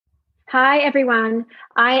Hi, everyone.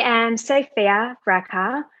 I am Sophia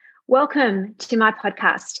Bracker. Welcome to my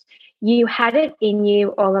podcast. You had it in you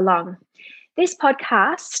all along. This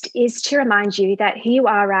podcast is to remind you that who you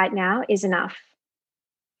are right now is enough.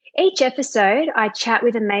 Each episode, I chat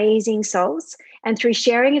with amazing souls, and through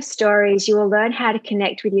sharing of stories, you will learn how to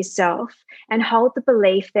connect with yourself and hold the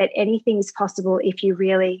belief that anything is possible if you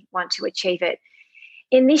really want to achieve it.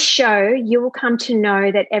 In this show, you will come to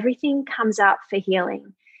know that everything comes up for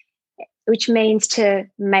healing, which means to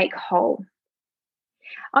make whole.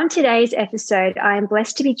 On today's episode, I am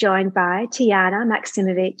blessed to be joined by Tiyana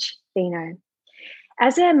Maksimovich-Binno.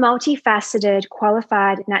 As a multifaceted,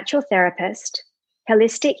 qualified natural therapist,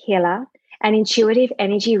 holistic healer, and intuitive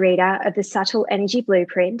energy reader of the subtle energy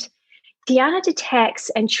blueprint, Tiyana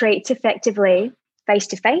detects and treats effectively,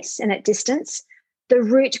 face-to-face and at distance, the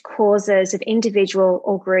root causes of individual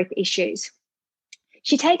or group issues.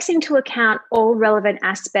 She takes into account all relevant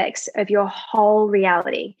aspects of your whole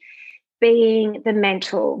reality, being the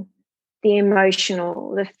mental, the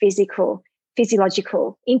emotional, the physical,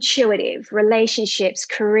 physiological, intuitive, relationships,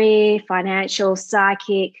 career, financial,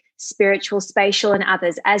 psychic, spiritual, spatial, and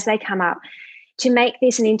others as they come up, to make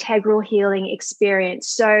this an integral healing experience.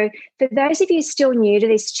 So for those of you still new to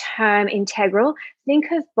this term integral, think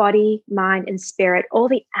of body, mind, and spirit, all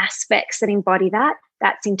the aspects that embody that.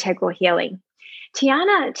 That's integral healing.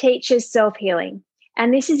 Tiyana teaches self-healing,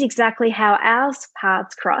 and this is exactly how our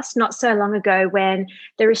paths crossed not so long ago when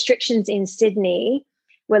the restrictions in Sydney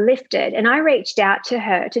were lifted, and I reached out to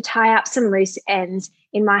her to tie up some loose ends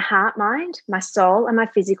in my heart, mind, my soul, and my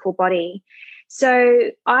physical body.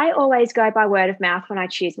 So I always go by word of mouth when I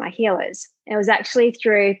choose my healers. It was actually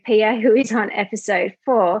through Pia, who is on episode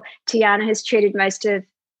 4. Tiyana has treated most of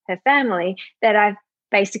her family, that I've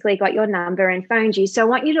basically got your number and phoned you. So I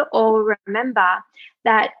want you to all remember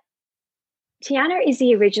that Tiyana is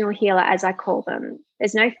the original healer, as I call them.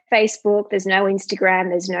 There's no Facebook, there's no Instagram,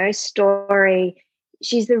 there's no story.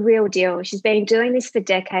 She's the real deal. She's been doing this for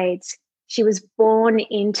decades. She was born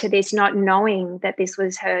into this not knowing that this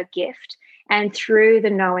was her gift. And through the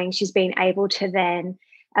knowing, she's been able to then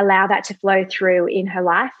allow that to flow through in her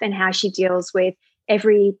life and how she deals with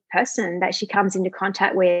every person that she comes into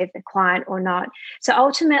contact with, a client or not. So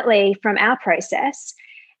ultimately, from our process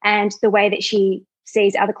and the way that she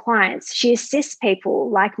sees other clients, she assists people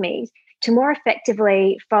like me to more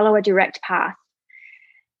effectively follow a direct path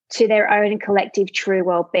to their own collective true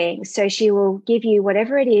well-being. So she will give you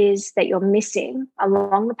whatever it is that you're missing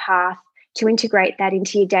along the path to integrate that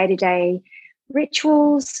into your day-to-day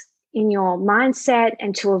rituals, in your mindset,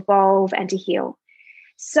 and to evolve and to heal.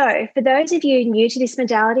 So for those of you new to this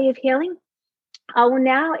modality of healing, I will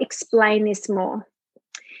now explain this more.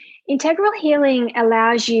 Integral healing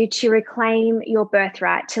allows you to reclaim your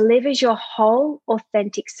birthright, to live as your whole,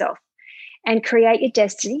 authentic self, and create your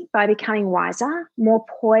destiny by becoming wiser, more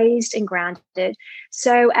poised and grounded,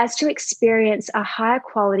 so as to experience a higher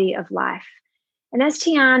quality of life. And as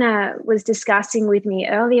Tiyana was discussing with me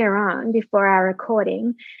earlier on before our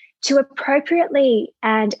recording, to appropriately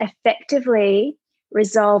and effectively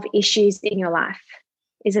resolve issues in your life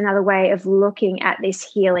is another way of looking at this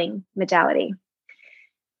healing modality.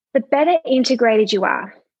 The better integrated you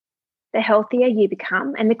are, the healthier you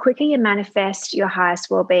become, and the quicker you manifest your highest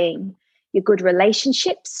well-being, your good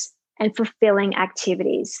relationships, and fulfilling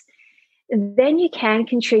activities. Then you can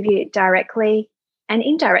contribute directly and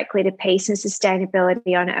indirectly to peace and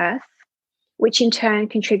sustainability on Earth, which in turn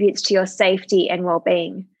contributes to your safety and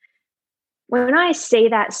well-being. When I see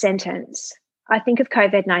that sentence, I think of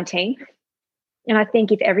COVID-19, and I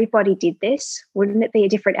think if everybody did this, wouldn't it be a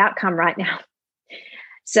different outcome right now?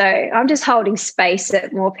 So I'm just holding space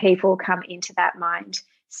that more people come into that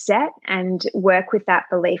mindset and work with that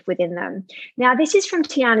belief within them. Now, this is from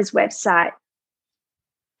Tiyana's website.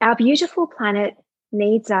 Our beautiful planet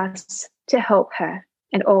needs us to help her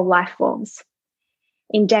and all life forms,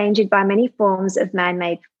 endangered by many forms of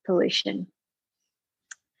man-made pollution.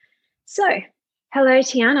 So, hello,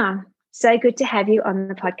 Tiyana. So good to have you on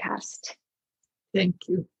the podcast. Thank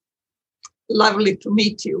you. Lovely to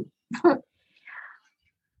meet you.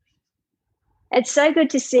 It's so good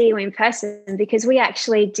to see you in person because we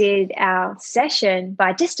actually did our session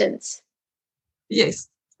by distance. Yes.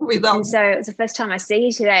 And so it was the first time I see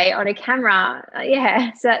you today on a camera.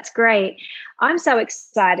 Yeah, so that's great. I'm so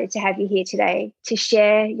excited to have you here today to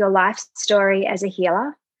share your life story as a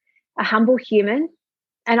healer, a humble human,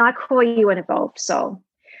 and I call you an evolved soul.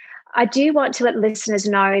 I do want to let listeners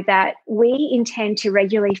know that we intend to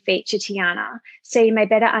regularly feature Tiyana so you may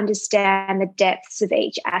better understand the depths of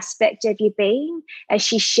each aspect of your being as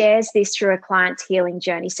she shares this through a client's healing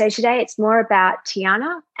journey. So today it's more about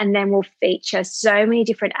Tiyana, and then we'll feature so many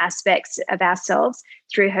different aspects of ourselves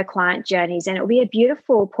through her client journeys. And it'll be a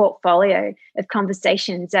beautiful portfolio of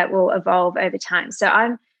conversations that will evolve over time. So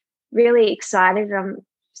I'm really excited. I'm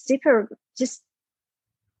super just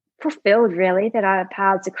fulfilled, really, that our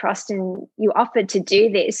paths are crossed and you offered to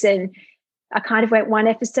do this. And I kind of went one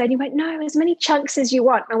episode and you went, no, as many chunks as you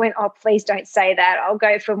want. And I went, oh, please don't say that. I'll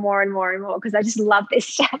go for more and more and more because I just love this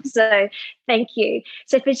stuff. So thank you.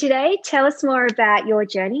 So for today, tell us more about your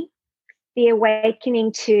journey, the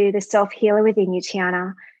awakening to the self-healer within you,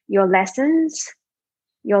 Tiyana, your lessons,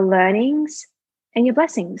 your learnings, and your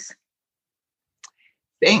blessings.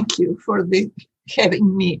 Thank you for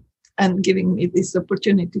having me and giving me this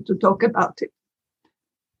opportunity to talk about it.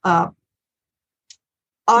 I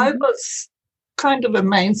was kind of a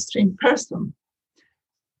mainstream person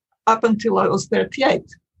up until I was 38.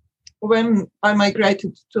 When I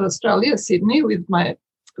migrated to Australia, Sydney, with my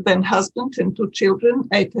then husband and 2 children,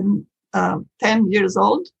 8 and 10 years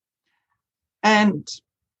old. And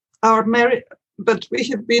our marriage, but we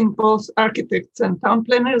have been both architects and town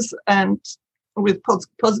planners and with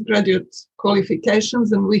postgraduate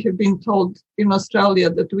qualifications, and we have been told in Australia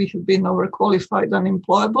that we have been overqualified,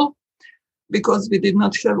 unemployable, because we did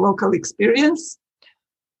not have local experience.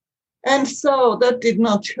 And so that did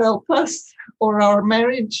not help us or our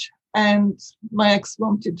marriage. And my ex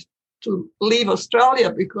wanted to leave Australia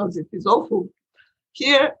because it is awful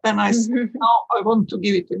here. And I said, no, I want to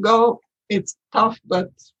give it a go. It's tough,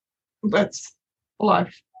 but that's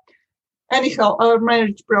life. Anyhow, our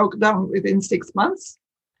marriage broke down within 6 months.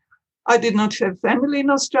 I did not have family in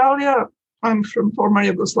Australia. I'm from former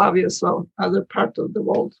Yugoslavia, so other part of the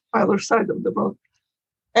world, other side of the world.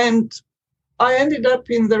 And I ended up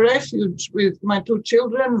in the refuge with my 2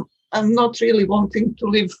 children and not really wanting to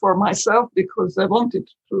live for myself because I wanted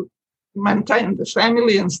to maintain the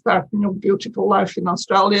family and start a new beautiful life in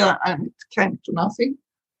Australia, and it came to nothing,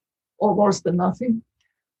 or worse than nothing.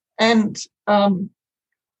 And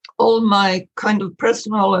all my kind of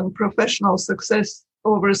personal and professional success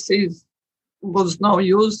overseas was no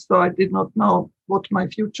use, so I did not know what my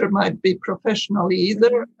future might be professionally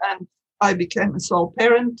either, and I became a sole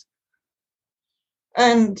parent.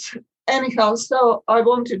 And anyhow, so I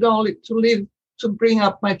wanted only to live, to bring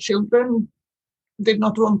up my children, did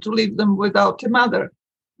not want to leave them without a mother,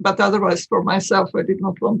 but otherwise for myself, I did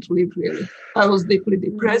not want to live really. I was deeply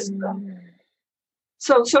depressed.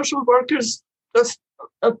 So social workers just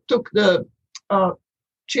took the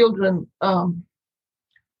children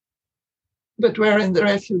that were in the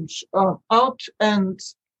refuge out, and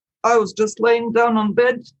I was just laying down on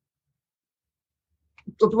bed.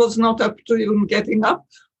 It was not up to even getting up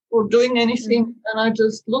or doing anything, and I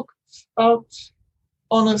just looked out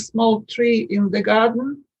on a small tree in the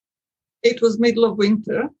garden. It was middle of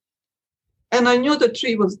winter, and I knew the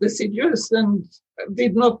tree was deciduous and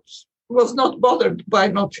was not bothered by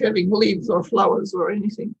not having leaves or flowers or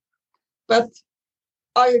anything. But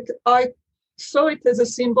I saw it as a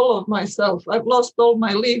symbol of myself. I've lost all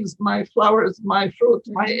my leaves, my flowers, my fruit,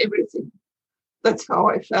 my everything. That's how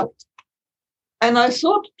I felt. And I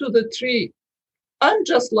thought to the tree, I'm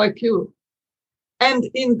just like you. And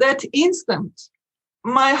in that instant,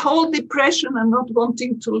 my whole depression and not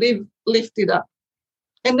wanting to live lifted up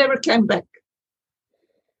and never came back.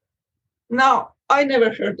 Now, I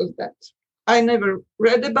never heard of that. I never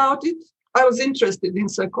read about it. I was interested in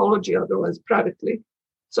psychology, otherwise privately.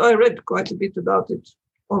 So I read quite a bit about it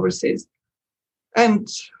overseas. And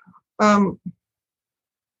I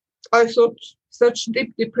thought such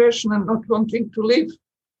deep depression and not wanting to live,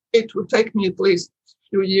 it would take me at least a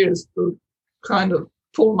few years to kind of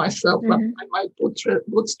pull myself up by my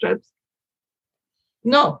bootstraps.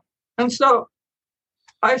 No. And so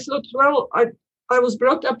I thought, well, I was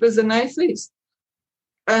brought up as an atheist,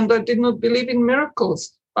 and I did not believe in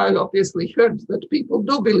miracles. I obviously heard that people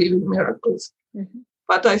do believe in miracles,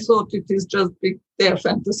 but I thought it is just they're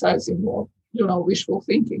fantasizing or, wishful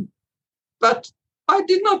thinking. But I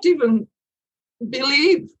did not even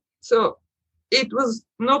believe. So it was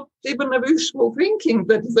not even a wishful thinking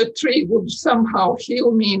that the tree would somehow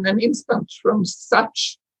heal me in an instant from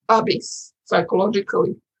such abyss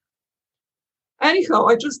psychologically. Anyhow,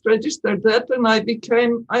 I just registered that, and I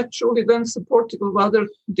became actually then supportive of other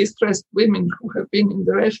distressed women who have been in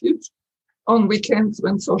the refuge on weekends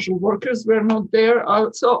when social workers were not there.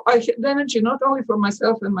 So I had energy not only for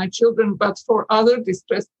myself and my children, but for other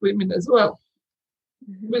distressed women as well,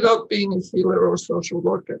 without being a healer or social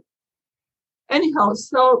worker. Anyhow,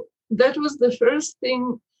 so that was the first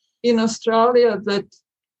thing in Australia that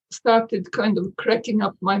started kind of cracking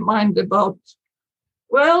up my mind about,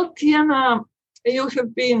 well, Tiyana, you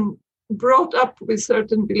have been brought up with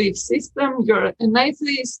certain belief system, you're an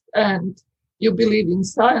atheist and you believe in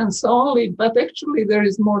science only, but actually there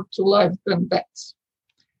is more to life than that.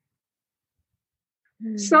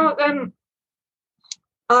 Mm. So then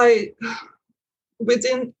I,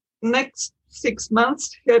 within next 6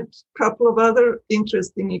 months, had a couple of other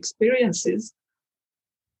interesting experiences,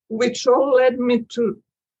 which all led me to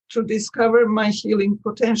discover my healing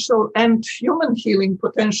potential and human healing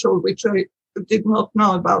potential, which I did not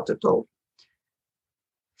know about at all.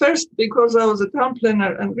 First, because I was a town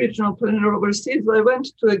planner and regional planner overseas, I went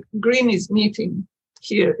to a Greenies meeting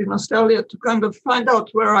here in Australia to kind of find out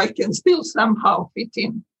where I can still somehow fit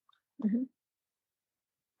in. Mm-hmm.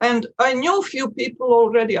 And I knew a few people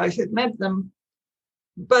already, I had met them,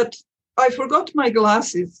 but I forgot my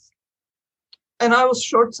glasses. And I was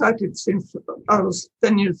short-sighted since I was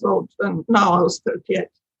 10 years old, and now I was 38.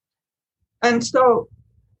 And so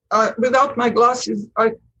without my glasses,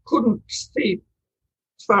 I couldn't see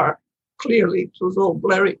far clearly. It was all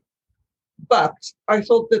blurry. But I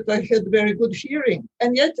thought that I had very good hearing.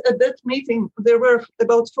 And yet at that meeting, there were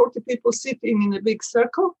about 40 people sitting in a big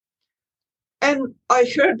circle. And I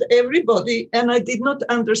heard everybody, and I did not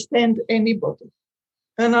understand anybody.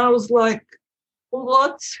 And I was like,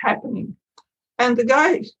 what's happening? And the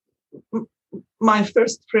guy, my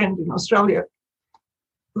first friend in Australia,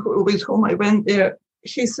 with whom I went there,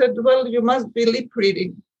 he said, well, you must be lip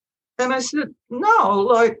reading. And I said, no,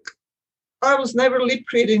 like, I was never lip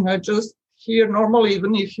reading. I just hear normally,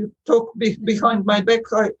 even if you talk behind my back,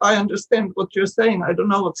 I understand what you're saying. I don't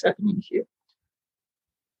know what's happening here.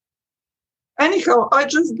 Anyhow, I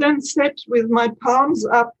just then sat with my palms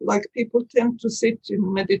up like people tend to sit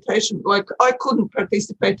in meditation. Like I couldn't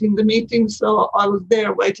participate in the meeting, so I was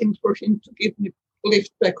there waiting for him to give me a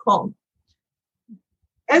lift back home.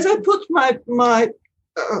 As I put my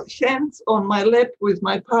hands on my lap with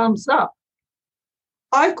my palms up,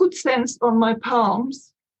 I could sense on my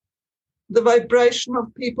palms the vibration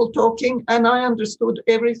of people talking, and I understood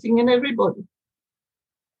everything and everybody.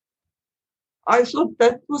 I thought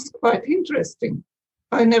that was quite interesting.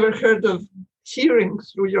 I never heard of hearing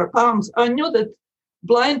through your palms. I knew that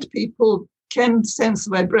blind people can sense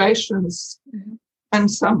vibrations and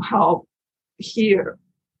somehow hear,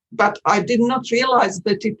 but I did not realize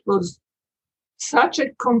that it was such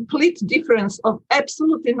a complete difference of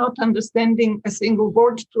absolutely not understanding a single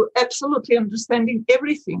word to absolutely understanding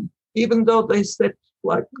everything, even though they sat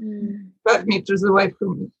like 5 meters away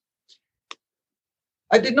from me.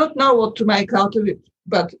 I did not know what to make out of it,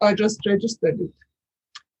 but I just registered it.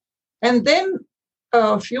 And then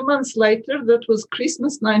a few months later, that was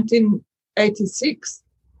Christmas 1986,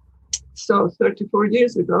 so 34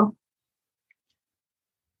 years ago,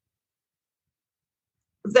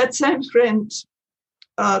 that same friend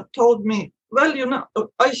told me, well, you know,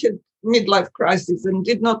 I had midlife crisis and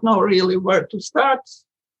did not know really where to start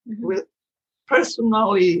with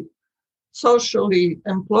personally, socially,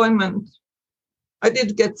 employment. I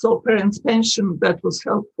did get sole parents' pension. That was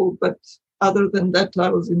helpful. But other than that, I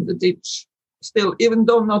was in the ditch still, even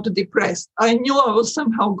though not depressed. I knew I was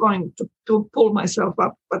somehow going to pull myself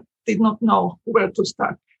up, but did not know where to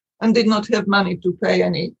start and did not have money to pay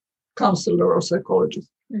any counselor or psychologist.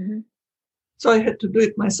 So I had to do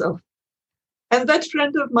it myself. And that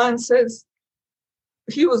friend of mine says,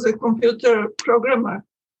 he was a computer programmer,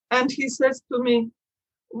 and he says to me,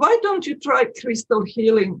 why don't you try crystal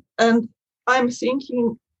healing? And I'm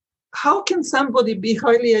thinking, how can somebody be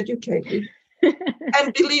highly educated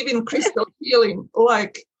and believe in crystal healing,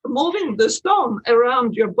 like moving the stone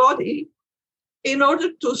around your body in order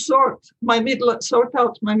to sort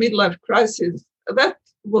out my midlife crisis? That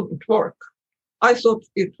wouldn't work. I thought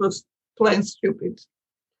it was plain stupid.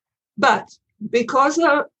 But because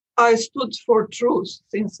I stood for truth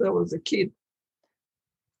since I was a kid,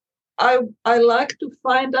 I like to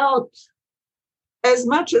find out as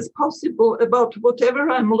much as possible about whatever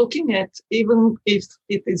I'm looking at, even if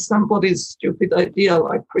it is somebody's stupid idea,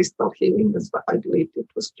 like crystal healing, as I believe it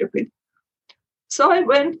was stupid. So I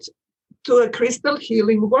went to a crystal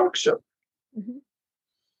healing workshop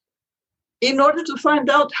in order to find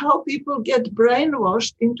out how people get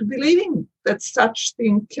brainwashed into believing that such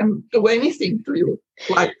thing can do anything to you.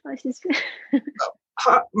 Like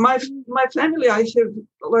my family, I have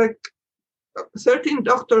like 13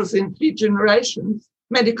 doctors in 3 generations,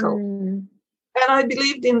 medical. And I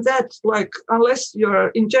believed in that, like, unless you're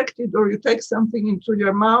injected or you take something into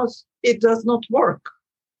your mouth, it does not work.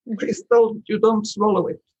 Crystal, you don't swallow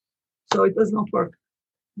it. So it does not work.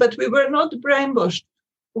 But we were not brainwashed.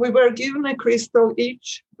 We were given a crystal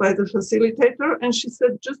each by the facilitator, and she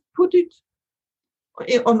said, just put it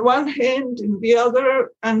on one hand, in the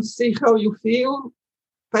other, and see how you feel.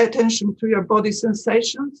 Pay attention to your body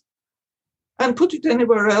sensations, and put it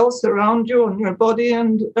anywhere else around you on your body,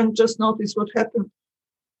 and just notice what happened.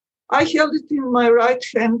 I held it in my right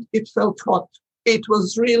hand. It felt hot. It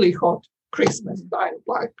was really hot. Christmas time,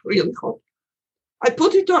 like really hot. I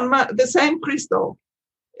put it on the same crystal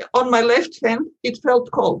on my left hand. It felt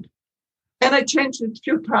cold. And I changed it a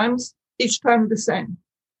few times, each time the same.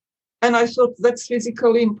 And I thought that's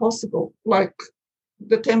physically impossible. Like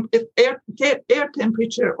the air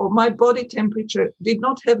temperature or my body temperature did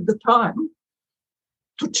not have the time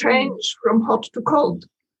to change from hot to cold.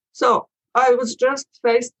 So I was just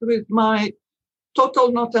faced with my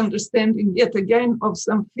total not understanding yet again of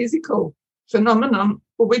some physical phenomenon,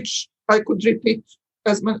 which I could repeat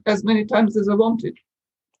as many times as I wanted.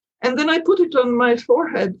 And then I put it on my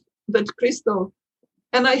forehead, that crystal,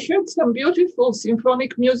 and I heard some beautiful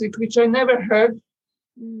symphonic music, which I never heard.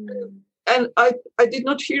 And I did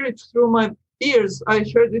not hear it through my ears. I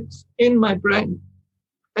heard it in my brain.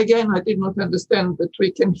 Again, I did not understand that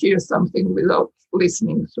we can hear something without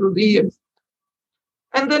listening through the ears.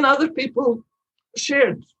 And then other people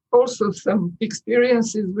shared also some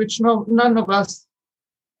experiences which none of us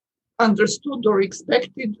understood or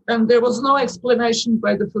expected, and there was no explanation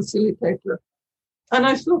by the facilitator. And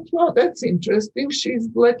I thought, wow, that's interesting. She's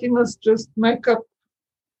letting us just make up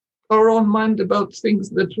our own mind about things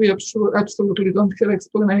that we absolutely don't have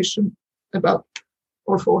explanation about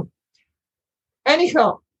or for.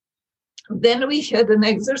 Anyhow, then we had an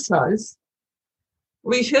exercise.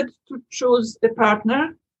 We had to choose a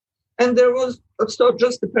partner, and there was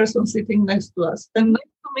just a person sitting next to us. And next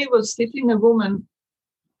to me was sitting a woman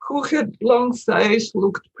who had long thighs,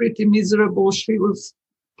 looked pretty miserable. She was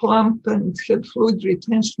plump and had fluid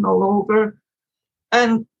retention all over.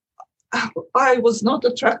 And I was not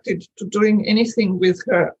attracted to doing anything with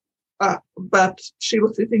her, but she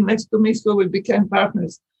was sitting next to me, so we became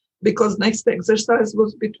partners, because next exercise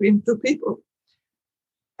was between two people.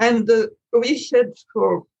 And we had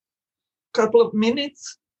for a couple of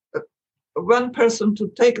minutes one person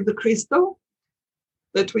to take the crystal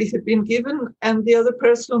that we had been given, and the other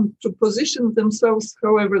person to position themselves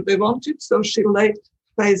however they wanted. So she laid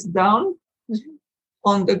face down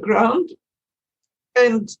on the ground,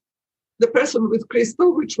 and the person with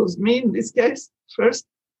crystal, which was me in this case first,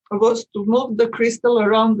 was to move the crystal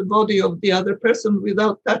around the body of the other person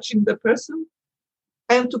without touching the person.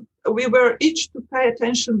 And we were each to pay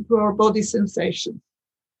attention to our body sensations,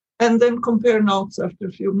 and then compare notes after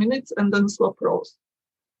a few minutes, and then swap roles.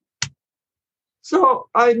 So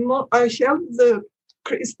I held the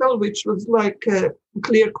crystal, which was like a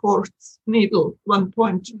clear quartz needle. One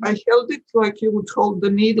point, I held it like you would hold the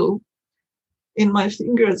needle in my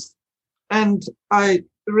fingers, and I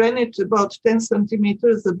ran it about 10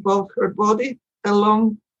 centimeters above her body,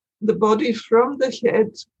 along the body from the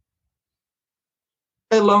head,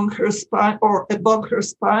 along her spine, or above her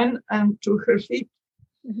spine, and to her feet.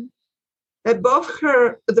 Above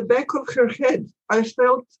her, the back of her head, I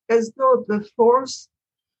felt as though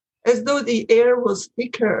the air was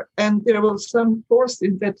thicker, and there was some force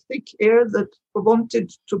in that thick air that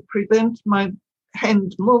wanted to prevent my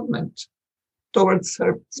hand movement towards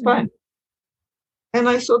her spine. And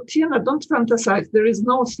I thought, Tiyana, don't fantasize. There is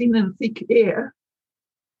no thin and thick air.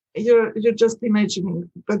 You're just imagining.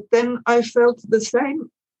 But then I felt the same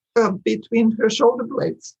between her shoulder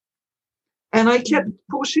blades. And I kept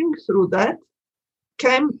pushing through that,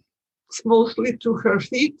 came smoothly to her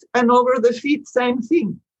feet, and over the feet, same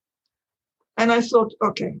thing. And I thought,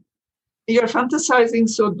 okay, you're fantasizing,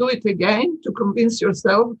 so do it again to convince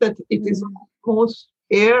yourself that it is smooth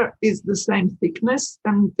air, is the same thickness,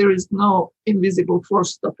 and there is no invisible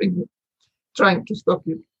force trying to stop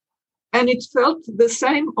you. And it felt the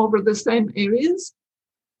same over the same areas,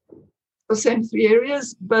 the same 3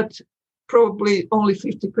 areas, but probably only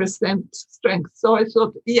 50% strength. So I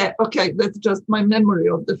thought, yeah, okay, that's just my memory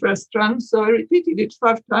of the first run. So I repeated it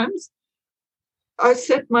 5 times. I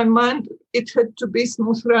set my mind, it had to be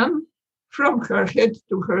smooth run from her head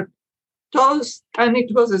to her toes, and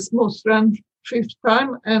it was a smooth run 5th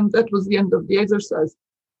time, and that was the end of the exercise.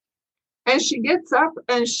 And she gets up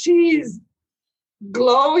and she's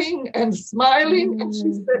glowing and smiling, and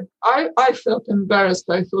she said, I felt embarrassed.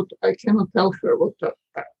 I thought, I cannot tell her what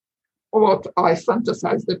I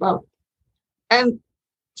fantasized about. And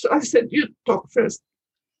so I said, you talk first.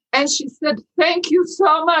 And she said, thank you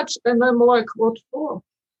so much. And I'm like, what for?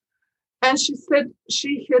 And she said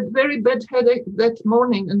she had very bad headache that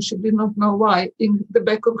morning and she did not know why in the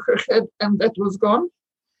back of her head, and that was gone.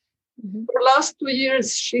 Mm-hmm. For the last 2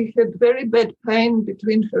 years, she had very bad pain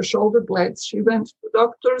between her shoulder blades. She went to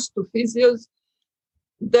doctors, to physios.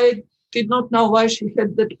 They did not know why she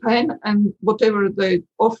had that pain, and whatever they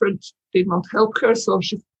offered did not help her. So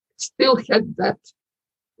she still had that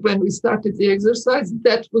when we started the exercise.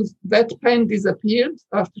 That pain disappeared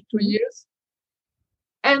after 2 years.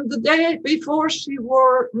 And the day before, she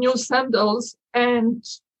wore new sandals and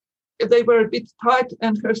they were a bit tight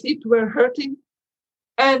and her feet were hurting.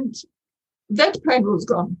 And that pain was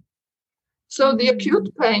gone. So the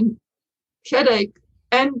acute pain, headache,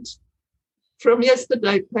 and from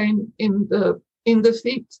yesterday, pain in the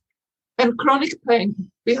feet, and chronic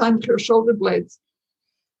pain behind her shoulder blades,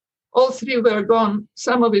 all three were gone.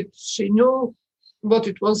 Some of it she knew what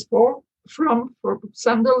it was for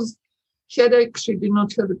sandals. Headache, she did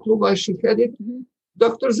not have a clue why she had it. Mm-hmm.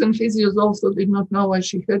 Doctors and physios also did not know why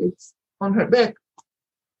she had it on her back.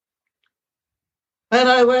 And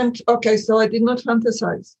I went, okay, so I did not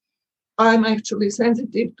fantasize. I'm actually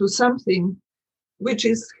sensitive to something, which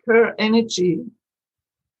is her energy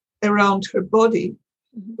around her body,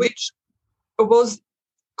 which was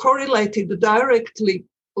correlated directly,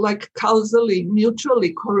 like causally,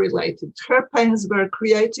 mutually correlated. Her pains were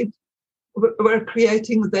creating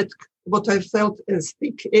that what I felt as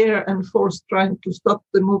thick air and force trying to stop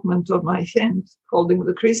the movement of my hand holding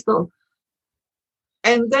the crystal.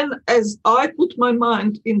 And then as I put my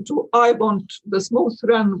mind into, I want the smooth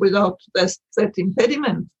run without that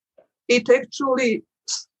impediment, it actually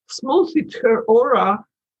smoothed her aura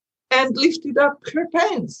and lifted up her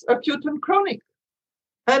pains, acute and chronic.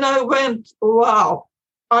 And I went, wow.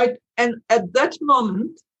 And at that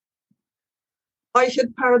moment, I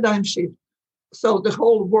had paradigm shift. So the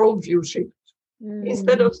whole worldview shift.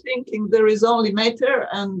 Instead of thinking there is only matter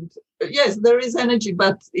and yes, there is energy,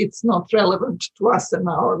 but it's not relevant to us and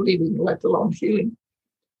our living, let alone healing.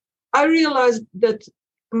 I realized that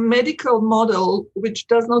medical model, which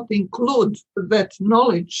does not include that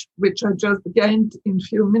knowledge, which I just gained in a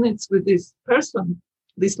few minutes with this person,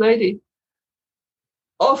 this lady,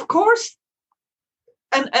 of course,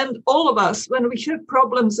 and all of us, when we have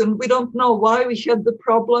problems and we don't know why we had the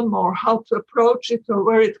problem or how to approach it or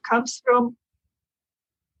where it comes from,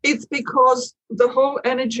 it's because the whole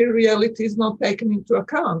energy reality is not taken into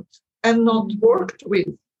account and not worked with.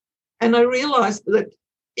 And I realized that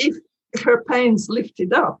if her pains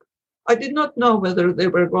lifted up, I did not know whether they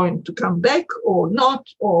were going to come back or not,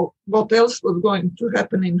 or what else was going to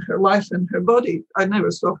happen in her life and her body. I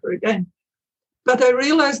never saw her again. But I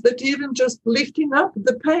realized that even just lifting up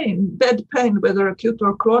the pain, bad pain, whether acute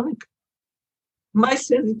or chronic, my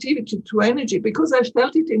sensitivity to energy, because I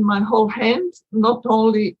felt it in my whole hand, not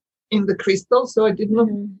only in the crystal. So I did not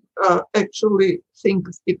actually think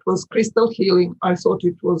it was crystal healing. I thought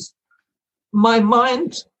it was my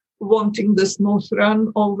mind wanting the smooth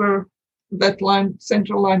run over that line,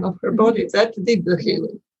 central line of her body. That did the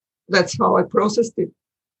healing. That's how I processed it.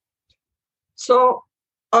 So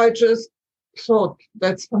I just thought,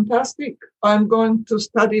 that's fantastic. I'm going to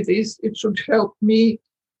study this. It should help me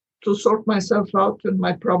to sort myself out and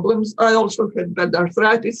my problems. I also had bad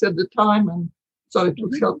arthritis at the time, and so it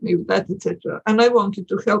would help me with that, etc. And I wanted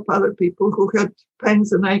to help other people who had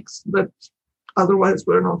pains and aches that otherwise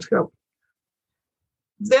were not helped.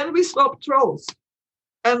 Then we swapped roles.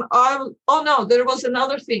 And there was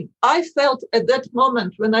another thing. I felt at that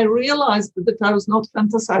moment when I realized that I was not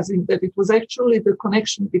fantasizing, that it was actually the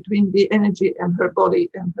connection between the energy and her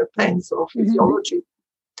body and her pains or physiology.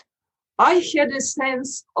 I had a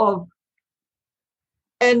sense of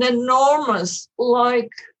an enormous,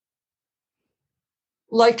 like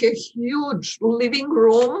a huge living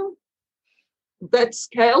room, that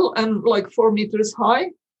scale and like 4 meters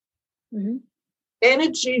high.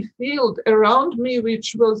 Energy field around me,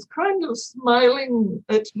 which was kind of smiling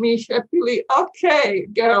at me happily. Okay,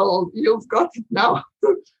 girl, you've got it now.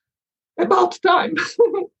 About time.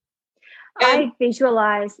 I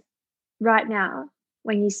visualize right now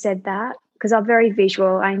when you said that, because I'm very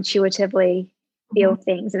visual. I intuitively feel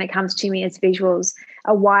things and it comes to me as visuals,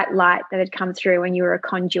 a white light that had come through when you were a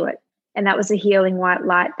conduit. And that was a healing white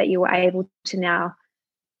light that you were able to now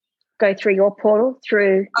go through your portal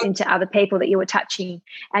through into other people that you were touching,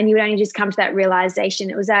 and you would only just come to that realization.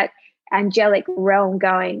 It was that angelic realm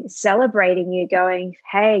celebrating you, going,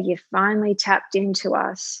 hey, you finally tapped into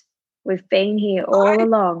us. We've been here all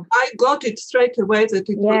along. I got it straight away that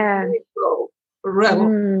it was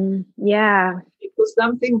realm. Yeah. It was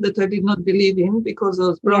something that I did not believe in because I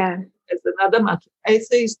was brought as another matter.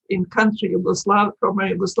 Atheist in country former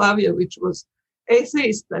Yugoslavia, which was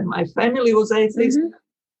atheist, and my family was atheist,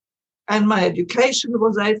 and my education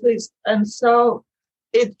was atheist. And so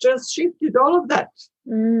it just shifted all of that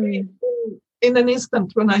in an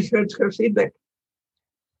instant when I heard her feedback.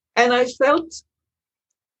 And I felt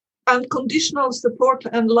unconditional support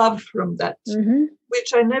and love from that,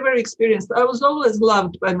 which I never experienced. I was always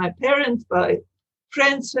loved by my parents, by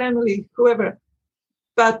friends, family, whoever.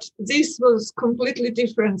 But this was completely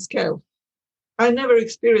different scale. I never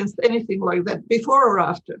experienced anything like that before or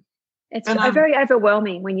after. It's very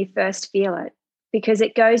overwhelming when you first feel it, because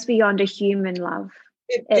it goes beyond a human love.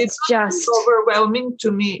 It's just overwhelming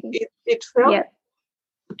to me. It felt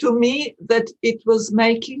to me that it was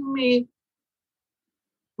making me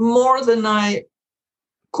more than I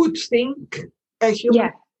could think a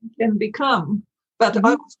human can become. But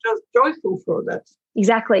I was just joyful for that.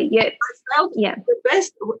 Exactly. Yeah. I felt the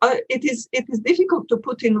best. It is difficult to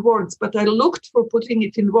put in words, but I looked for putting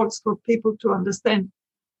it in words for people to understand.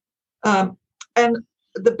 And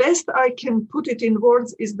the best I can put it in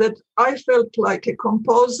words is that I felt like a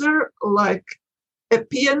composer, like a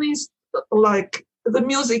pianist, like the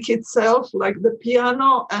music itself, like the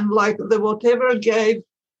piano, and like the whatever gave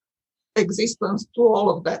existence to all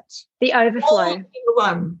of that. The overflow. All in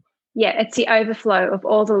one. Yeah, it's the overflow of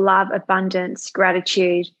all the love, abundance,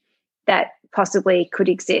 gratitude that possibly could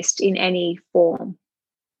exist in any form.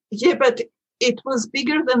 Yeah, but it was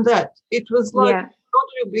bigger than that. It was like, how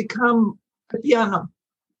do you become a piano?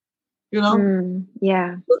 You know?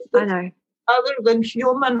 I know. Other than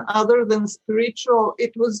human, other than spiritual,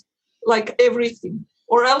 it was like everything.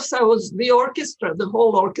 Or else I was the orchestra, the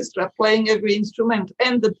whole orchestra, playing every instrument,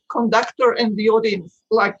 and the conductor and the audience.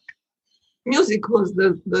 Like music was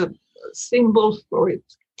the symbol for it,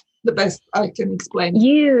 the best I can explain.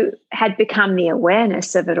 You had become the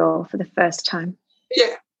awareness of it all for the first time.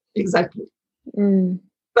 Yeah, exactly.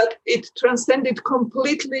 But it transcended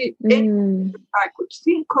completely anything that I could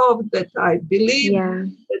think of, that I believed,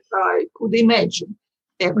 that I could imagine.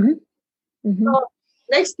 So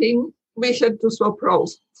next thing, we had to swap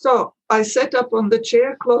roles. So I sat up on the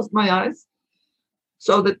chair, closed my eyes,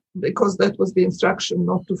 so that because that was the instruction,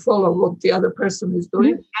 not to follow what the other person is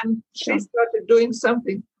doing. And she started doing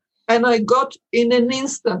something. And I got in an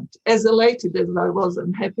instant, as elated as I was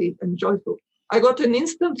and happy and joyful, I got an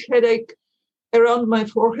instant headache around my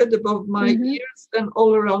forehead, above my ears, and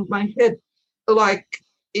all around my head, like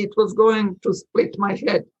it was going to split my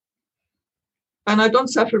head. And I don't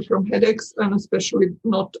suffer from headaches, and especially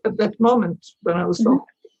not at that moment when I was so happy.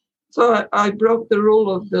 So I broke the rule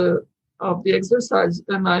of the exercise,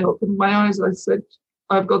 and I opened my eyes. I said,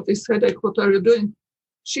 I've got this headache. What are you doing?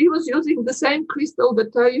 She was using the same crystal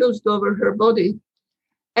that I used over her body,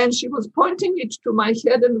 and she was pointing it to my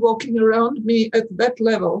head and walking around me at that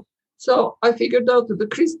level. So I figured out that the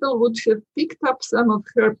crystal would have picked up some of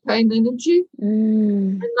her pain energy,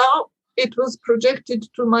 and now it was projected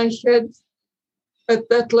to my head at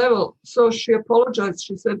that level. So she apologized.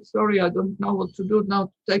 She said, sorry, I don't know what to do now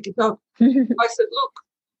to take it out. I said, look,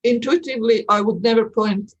 intuitively, I would never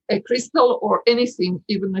point a crystal or anything,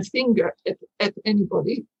 even a finger, at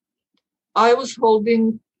anybody. I was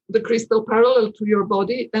holding the crystal parallel to your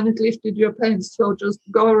body, and it lifted your pain. So just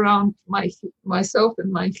go around myself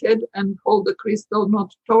and my head and hold the crystal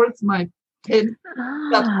not towards my head.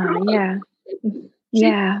 She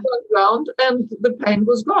went around, and the pain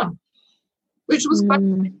was gone, which was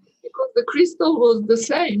funny because the crystal was the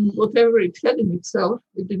same, whatever it had in itself,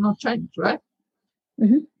 it did not change, right?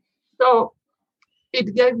 So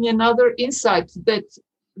it gave me another insight that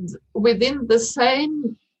within the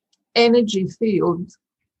same energy field,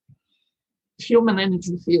 human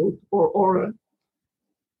energy field or aura,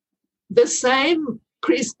 the same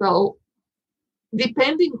crystal,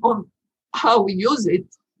 depending on how we use it,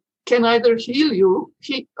 can either heal you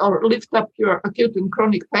or lift up your acute and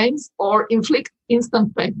chronic pains or inflict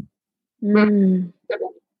instant pain.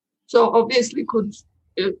 So obviously could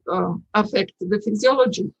affect the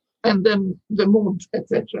physiology and then the mood,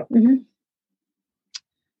 etc.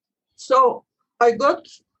 So I got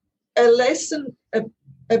a lesson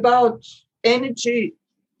about energy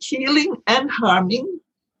healing and harming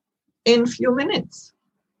in few minutes.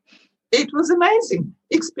 It was amazing,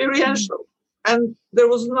 experiential. And there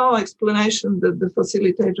was no explanation that the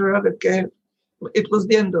facilitator ever gave. It was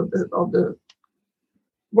the end of the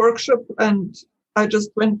workshop, and I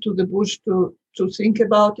just went to the bush to think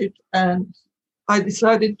about it, and I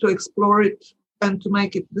decided to explore it and to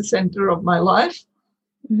make it the center of my life.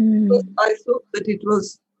 Because I thought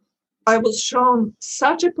that I was shown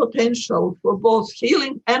such a potential for both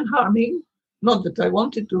healing and harming not that I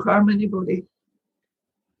wanted to harm anybody,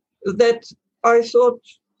 that I thought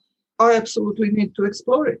I absolutely need to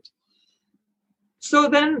explore it. So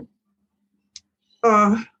then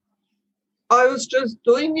I was just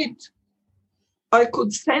doing it. I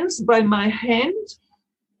could sense by my hand,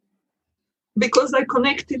 because I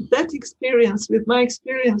connected that experience with my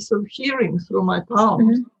experience of hearing through my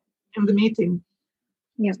palms in the meeting.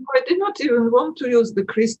 Yeah. So I did not even want to use the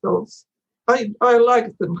crystals. I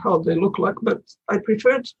liked them, how they look like, but I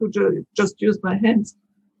preferred to just use my hands.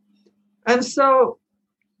 And so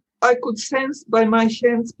I could sense by my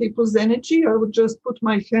hands people's energy. I would just put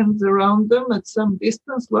my hands around them at some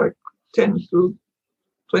distance, like 10 to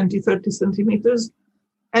 20, 30 centimeters.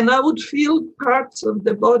 And I would feel parts of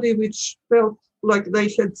the body which felt like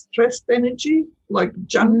they had stressed energy, like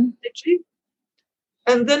junk energy.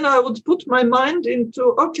 And then I would put my mind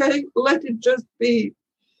into, okay, let it just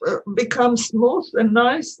become smooth and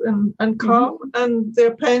nice and calm, and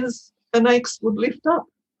their pains and aches would lift up.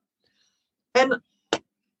 And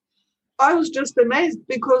I was just amazed,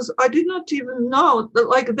 because I did not even know,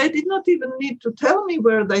 like they did not even need to tell me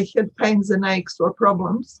where they had pains and aches or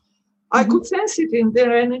problems. I could sense it in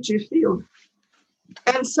their energy field.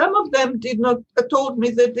 And some of them told me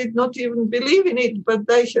they did not even believe in it, but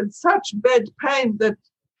they had such bad pain that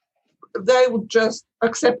they would just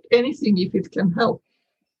accept anything if it can help.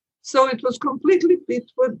 So it was completely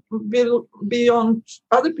beyond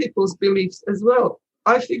other people's beliefs as well.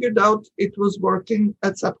 I figured out it was working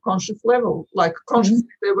at subconscious level, like consciously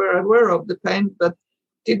they were aware of the pain, but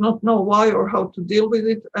did not know why or how to deal with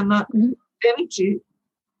it. And energy,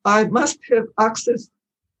 I must have access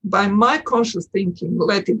by my conscious thinking,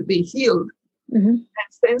 let it be healed, and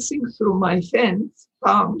sensing through my hands,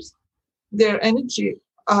 palms, their energy.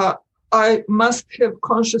 I must have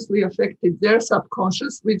consciously affected their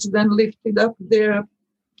subconscious, which then lifted up their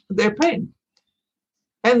pain.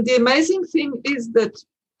 And the amazing thing is that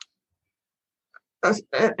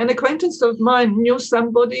an acquaintance of mine knew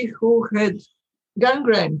somebody who had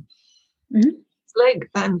gangrene, his leg,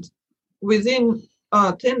 and within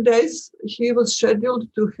 10 days, he was scheduled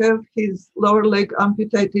to have his lower leg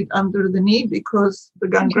amputated under the knee because the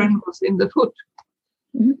gangrene was in the foot.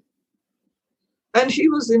 And he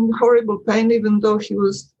was in horrible pain, even though he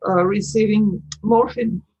was receiving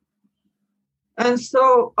morphine. And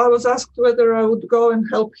so I was asked whether I would go and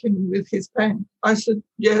help him with his pain. I said,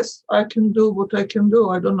 yes, I can do what I can do.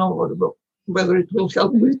 I don't know whether it will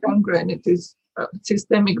help with gangrene. It is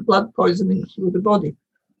systemic blood poisoning through the body.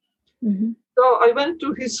 So I went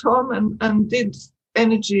to his home and did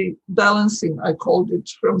energy balancing, I called it,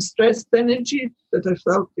 from stressed energy that I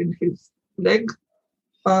felt in his leg.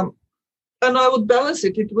 And I would balance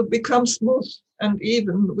it. It would become smooth and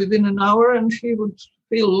even within an hour, and he would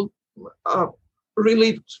feel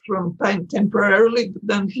relieved from pain temporarily, but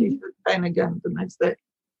then he had pain again the next day.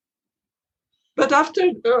 But after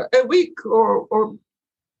a week or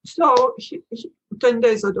so, 10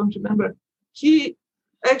 days, I don't remember, he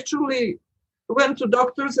actually went to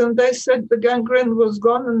doctors and they said the gangrene was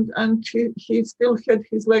gone, and he still had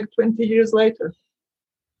his leg 20 years later.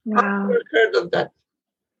 Wow. I never heard of that.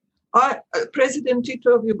 President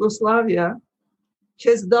Tito of Yugoslavia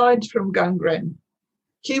has died from gangrene.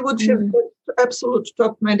 He would have absolute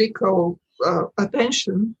top medical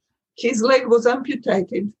attention. His leg was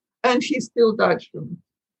amputated and he still died from it.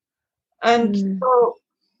 And so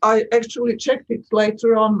I actually checked it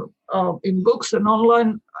later on in books and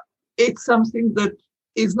online. It's something that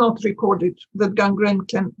is not recorded, that gangrene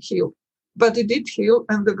can heal. But it did heal,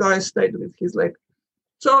 and the guy stayed with his leg.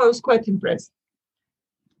 So I was quite impressed.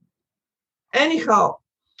 Anyhow,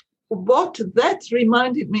 what that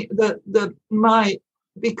reminded me, my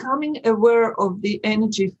becoming aware of the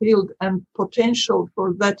energy field and potential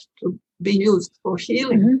for that to be used for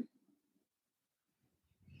healing,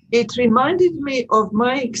 it reminded me of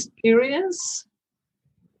my experience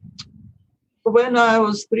when I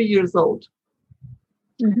was 3 years old.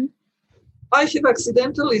 I have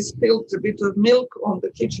accidentally spilled a bit of milk on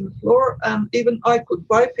the kitchen floor, and even I could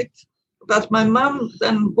wipe it. But my mom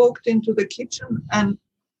then walked into the kitchen, and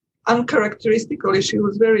uncharacteristically, she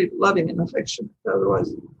was very loving and affectionate.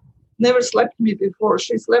 Otherwise, never slapped me before.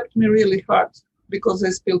 She slapped me really hard because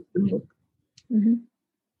I spilled the milk.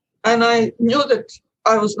 And I knew that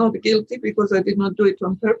I was not guilty because I did not do it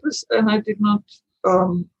on purpose, and I did not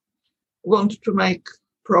want to make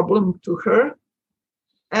problem to her.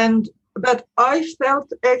 But I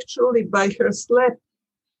felt actually by her slap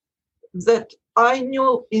that I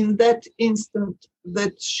knew in that instant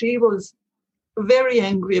that she was very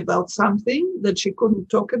angry about something that she couldn't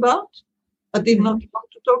talk about. I did not want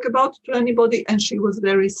to talk about to anybody, and she was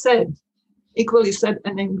very sad. equally sad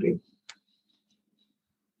and angry.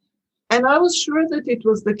 And I was sure that it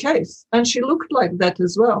was the case. And she looked like that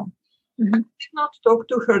as well. Mm-hmm. I did not talk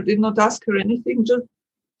to her, did not ask her anything, just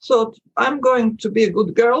thought, I'm going to be a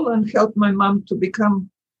good girl and help my mom to become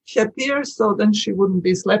happier so then she wouldn't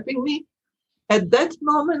be slapping me. At that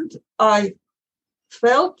moment, I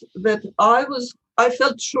felt that I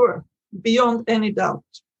felt sure, beyond any doubt,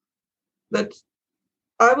 that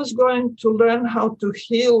I was going to learn how to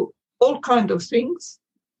heal all kinds of things.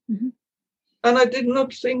 Mm-hmm. And I did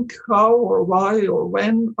not think how or why or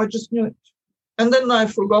when. I just knew it. And then I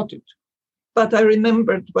forgot it. But I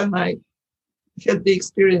remembered when I had the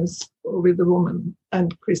experience with the woman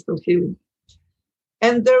and crystal healing.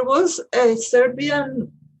 And there was a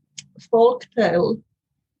Serbian folk tale,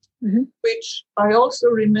 mm-hmm. which I also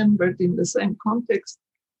remembered in the same context.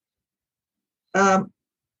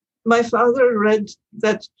 My father read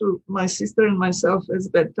that to my sister and myself as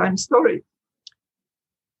bedtime story.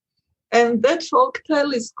 And that folk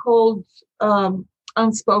tale is called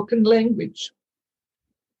Unspoken Language.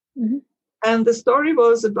 Mm-hmm. And the story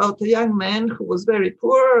was about a young man who was very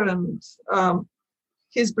poor, and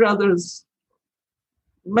his brothers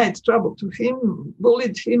made trouble to him,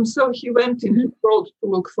 bullied him. So he went into the world to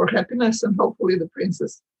look for happiness and hopefully the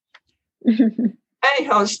princess.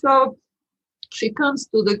 Anyhow, so she comes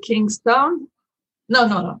to the king's town.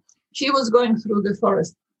 No. He was going through the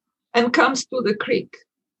forest and comes to the creek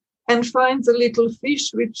and finds a little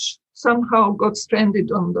fish which somehow got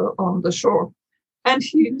stranded on the shore. And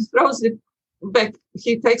he throws it back.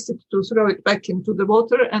 He takes it to throw it back into the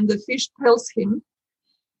water, and the fish tells him,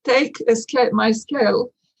 take my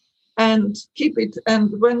scale and keep it. And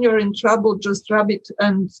when you're in trouble, just rub it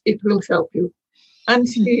and it will help you. And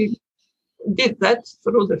he did that,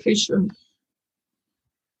 threw the fish and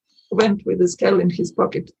went with the scale in his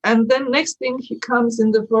pocket. And then next thing, he comes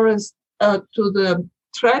in the forest to the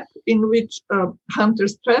trap, in which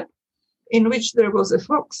hunter's trap, in which there was a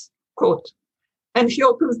fox caught. And he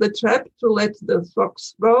opens the trap to let the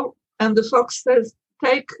fox go. And the fox says,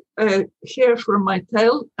 take a hair from my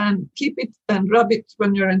tail and keep it and rub it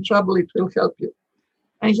when you're in trouble. It will help you.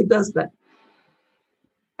 And he does that.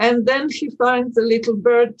 And then he finds a little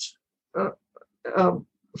bird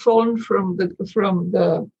fallen from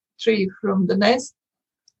the tree, from the nest.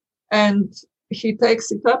 And he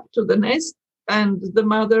takes it up to the nest. And the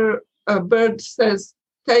mother bird says,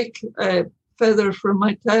 take a feather from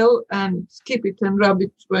my tail and keep it and rub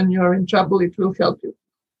it when you're in trouble. It will help you.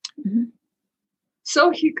 Mm-hmm.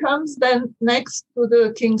 So he comes then next to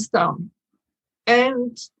the king's town.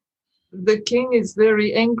 And the king is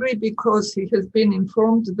very angry because he has been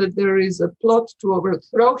informed that there is a plot to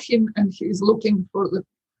overthrow him, and he is looking for the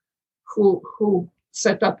who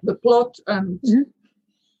set up the plot. And mm-hmm.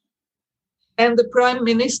 And the prime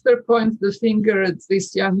minister points the finger at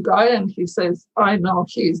this young guy, and he says, I know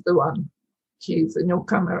he's the one. He's a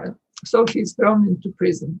newcomer. So he's thrown into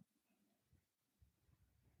prison.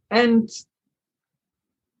 And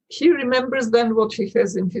he remembers then what he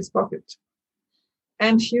has in his pocket.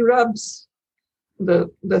 And he rubs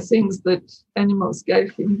the things that animals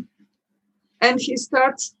gave him. And he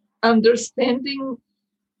starts understanding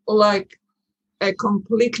like a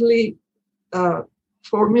completely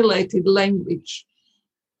formulated language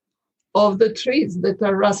of the trees that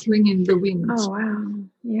are rustling in the wind. Oh, wow.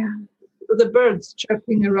 Yeah. The birds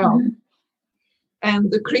chirping around, mm-hmm. and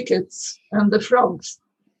the crickets and the frogs.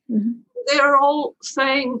 Mm-hmm. They are all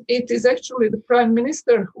saying it is actually the prime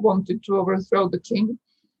minister who wanted to overthrow the king.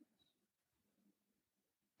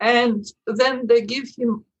 And then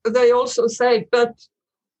they also say, but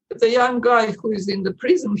the young guy who is in the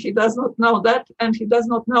prison, he does not know that, and he does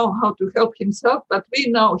not know how to help himself, but we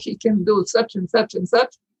know he can do such and such and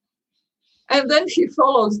such. And then he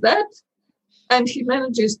follows that, and he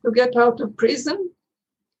manages to get out of prison.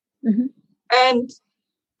 Mm-hmm. And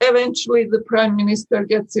eventually the prime minister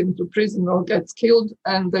gets into prison or gets killed,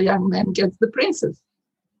 and the young man gets the princess.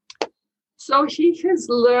 So he has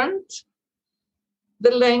learned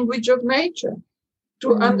the language of nature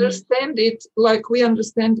to understand it like we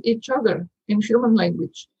understand each other in human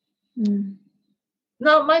language. Mm.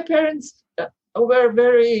 Now, my parents were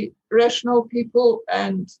very rational people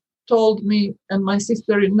and told me and my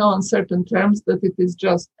sister in no uncertain terms that it is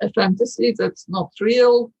just a fantasy, that's not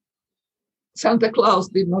real. Santa Claus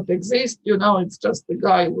did not exist, it's just a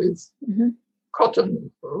guy with mm-hmm. cotton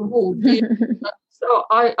wool. So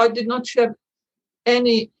I did not have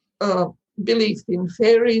any belief in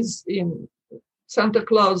fairies, in Santa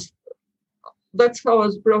Claus. That's how I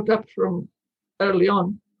was brought up from early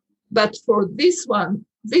on. But for this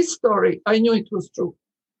story, I knew it was true.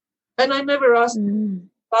 And I never asked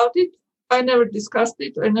about it. I never discussed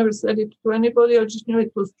it. I never said it to anybody. I just knew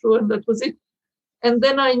it was true, and that was it. And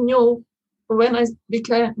then I knew, when I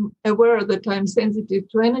became aware that I'm sensitive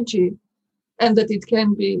to energy and that it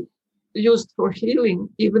can be used for healing,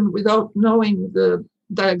 even without knowing the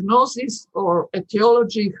diagnosis or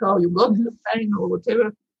etiology, how you got the pain or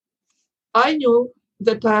whatever, I knew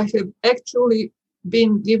that I have actually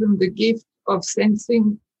been given the gift of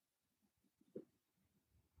sensing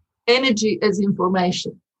energy as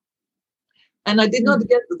information. And I did not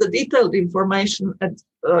get the detailed information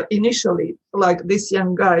initially, like this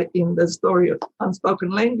young guy in the story of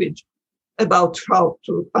Unspoken Language, about how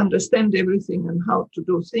to understand everything and how to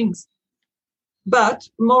do things. But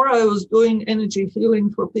more I was doing energy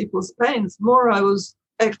healing for people's pains, more I was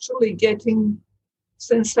actually getting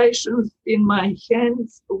sensations in my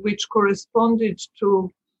hands which corresponded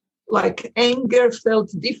to, like, anger felt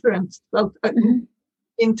different, felt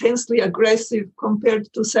intensely aggressive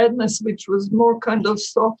compared to sadness, which was more kind of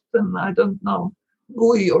soft and, I don't know,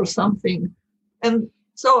 gooey or something. And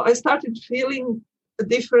so I started feeling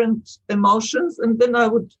different emotions, and then I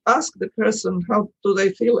would ask the person, how do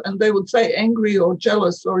they feel? And they would say angry or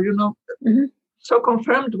jealous or, so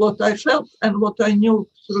confirmed what I felt and what I knew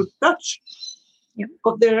through touch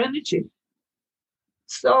of their energy.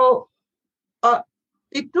 So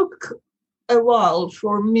it took a while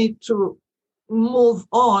for me to move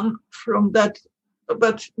on from that,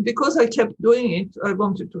 but because I kept doing it, I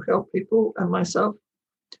wanted to help people and myself.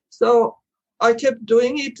 So I kept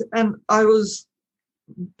doing it, and I was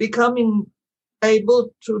becoming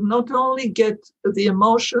able to not only get the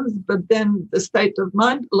emotions, but then the state of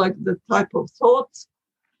mind, like the type of thoughts.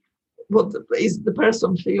 What is the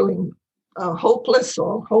person feeling? Hopeless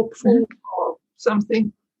or hopeful or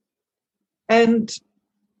something? And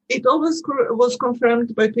it always was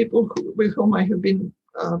confirmed by people with whom I have been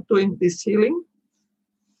doing this healing.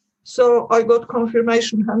 So I got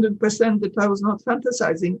confirmation 100% that I was not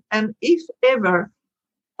fantasizing. And if ever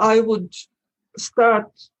I would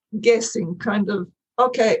start guessing, kind of,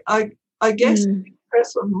 okay, I guess the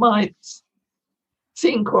person might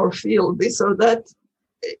think or feel this or that,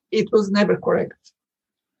 it was never correct.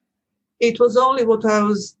 It was only what I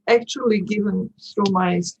was actually given through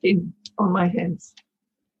my skin on my hands.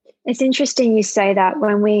 It's interesting you say that.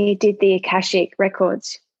 When we did the Akashic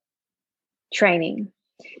Records training,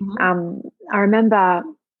 I remember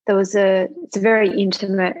it's a very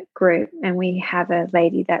intimate group, and we have a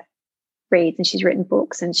lady that reads, and she's written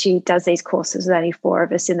books, and she does these courses with only 4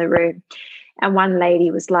 of us in the room. And one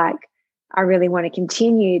lady was like, I really want to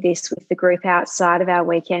continue this with the group outside of our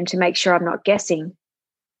weekend to make sure I'm not guessing.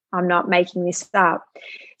 I'm not making this up.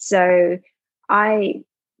 So I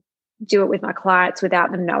do it with my clients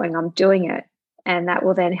without them knowing I'm doing it. And that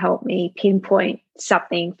will then help me pinpoint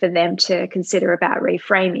something for them to consider about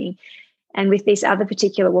reframing. And with this other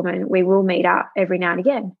particular woman, we will meet up every now and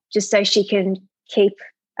again, just so she can keep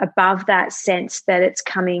above that sense that it's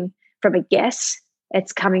coming from a guess.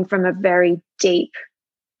 It's coming from a very deep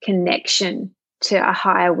connection to a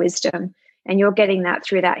higher wisdom. And you're getting that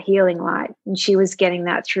through that healing light. And she was getting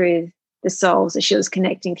that through the souls that she was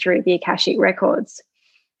connecting through the Akashic Records.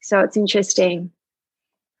 So it's interesting,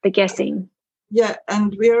 the guessing. Yeah,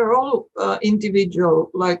 and we are all individual.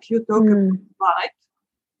 Like you talk about light,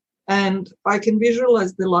 and I can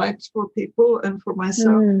visualize the light for people and for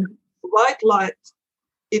myself. White light,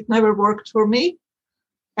 it never worked for me,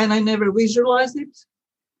 and I never visualized it.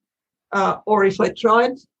 Or if I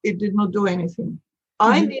tried, it did not do anything.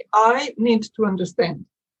 I need to understand.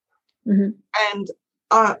 And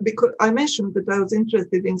because I mentioned that I was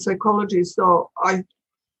interested in psychology, so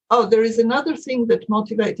there is another thing that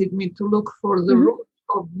motivated me to look for the root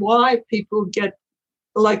of why people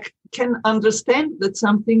can understand that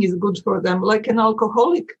something is good for them, like an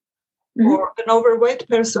alcoholic or an overweight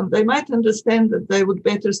person. They might understand that they would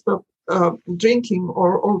better stop drinking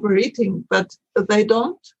or overeating, but they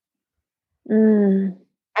don't.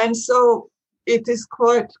 And so it is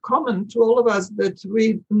quite common to all of us that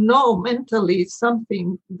we know mentally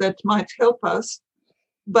something that might help us,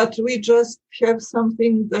 but we just have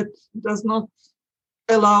something that does not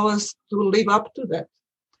allow us to live up to that.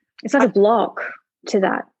 It's like a block to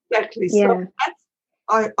that. Exactly. Yeah.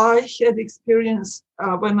 So I had experience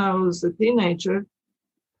when I was a teenager.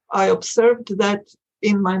 I observed that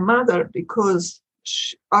in my mother because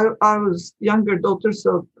I was younger daughter,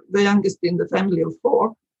 so the youngest in the family of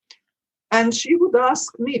 4. And she would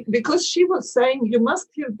ask me, because she was saying, you must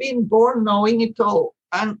have been born knowing it all.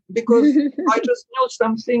 And because I just know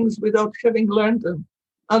some things without having learned them.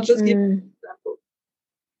 I'll just give you an example.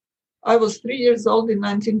 I was 3 years old in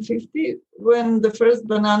 1950 when the first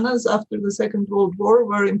bananas after the Second World War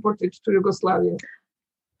were imported to Yugoslavia.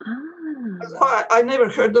 So I never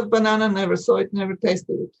heard of banana, never saw it, never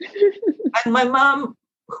tasted it. And my mom,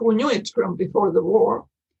 who knew it from before the war,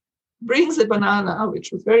 brings a banana,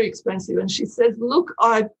 which was very expensive, and she says, look,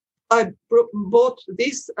 I bought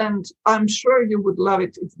this, and I'm sure you would love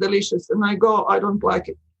it. It's delicious. And I go, I don't like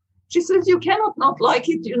it. She says, you cannot not like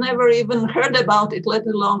it. You never even heard about it, let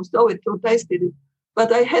alone saw it or tasted it.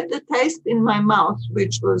 But I had the taste in my mouth,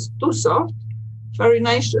 which was too soft,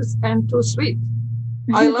 farinaceous, and too sweet.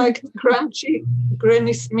 I liked crunchy,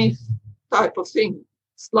 Granny Smith type of thing,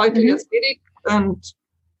 slightly acidic and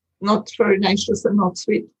not farinaceous and not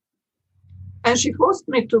sweet. And she forced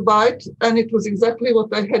me to bite, and it was exactly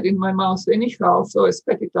what I had in my mouth anyhow. So I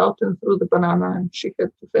spat it out and threw the banana, and she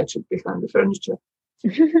had to fetch it behind the furniture.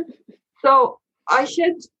 So I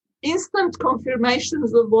had instant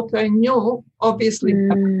confirmations of what I knew, obviously,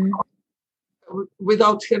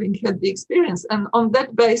 without having had the experience. And on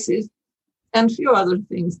that basis, and a few other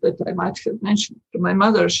things that I might have mentioned to my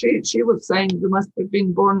mother, she was saying, you must have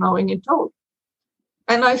been born knowing it all.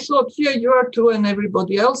 And I thought, yeah, you are too, and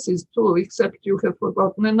everybody else is too, except you have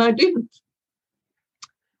forgotten, and I didn't.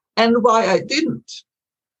 And why I didn't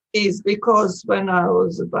is because when I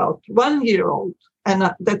was about 1 year old,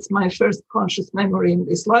 and that's my first conscious memory in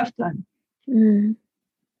this lifetime,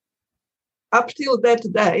 up till that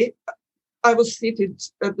day, I was seated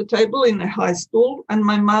at the table in a high stool, and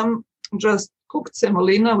my mom just cooked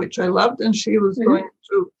semolina, which I loved, and she was going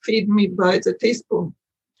to feed me by the teaspoon,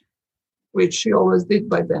 which she always did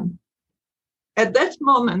by then. At that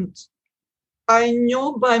moment, I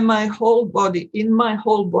knew by my whole body, in my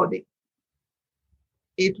whole body.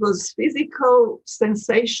 It was physical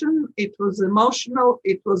sensation, it was emotional,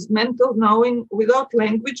 it was mental knowing without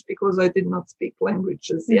language, because I did not speak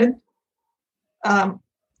languages yet.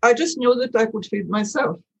 I just knew that I could feed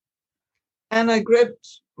myself. And I grabbed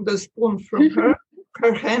the spoon from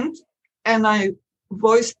her hand, and I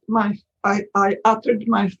uttered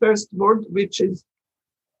my first word, which is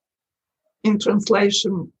in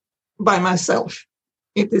translation by myself.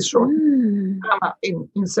 It is short,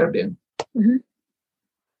 in Serbian,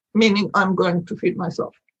 meaning I'm going to feed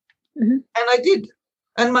myself. And I did.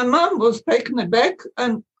 And my mom was taken aback,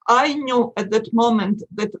 and I knew at that moment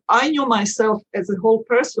that I knew myself as a whole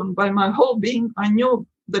person by my whole being. I knew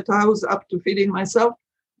that I was up to feeding myself.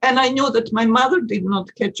 And I knew that my mother did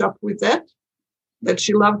not catch up with that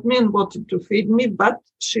she loved me and wanted to feed me, but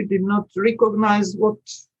she did not recognize what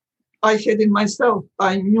I had in myself.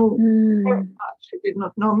 I knew her, she did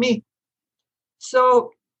not know me.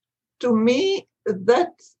 So to me,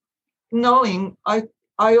 that knowing, I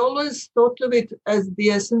always thought of it as the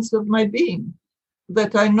essence of my being,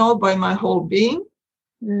 that I know by my whole being,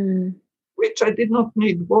 which I did not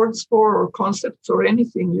need words for or concepts or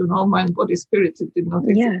anything, mind, body, spirit, it did not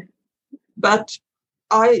exist. Yeah. But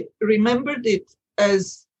I remembered it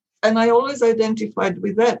as, and I always identified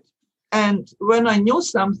with that. And when I knew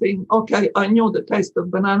something, okay, I knew the taste of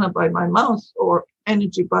banana by my mouth or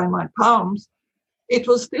energy by my palms, it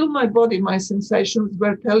was still my body, my sensations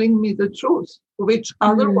were telling me the truth, which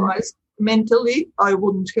otherwise mentally I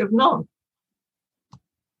wouldn't have known,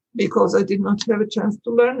 because I did not have a chance to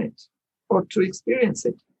learn it or to experience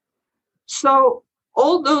it. So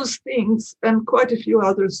all those things, and quite a few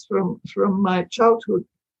others from my childhood,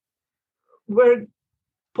 were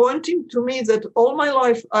pointing to me that all my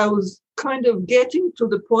life I was kind of getting to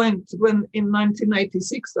the point when in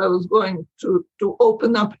 1986 I was going to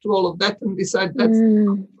open up to all of that and decide that's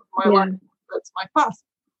my life, that's my path.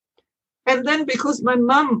 And then because my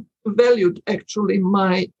mom valued actually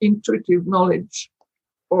my intuitive knowledge,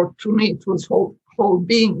 or to me it was whole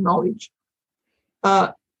being knowledge,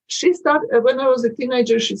 she started, when I was a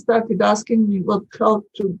teenager, she started asking me how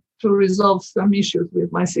to resolve some issues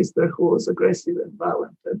with my sister who was aggressive and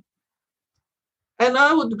violent. And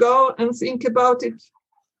I would go and think about it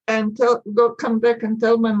and come back and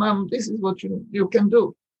tell my mom, this is what you can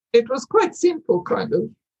do. It was quite simple kind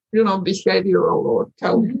of, behavioral, or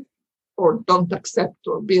tell me, or don't accept,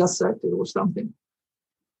 or be assertive or something.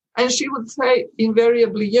 And she would say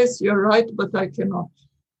invariably, yes, you're right, but I cannot.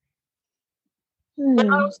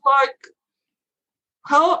 And I was like,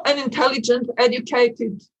 how an intelligent,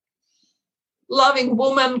 educated, loving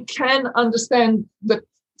woman can understand that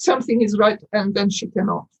something is right and then she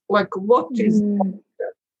cannot? Like, what is that?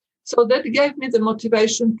 So that gave me the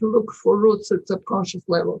motivation to look for roots at subconscious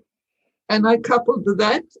level. And I coupled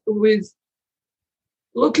that with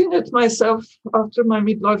looking at myself after my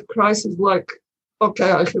midlife crisis, like,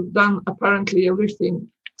 okay, I have done apparently everything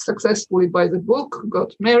successfully by the book,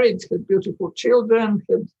 got married, had beautiful children,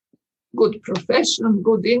 had good profession,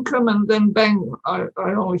 good income, and then bang, I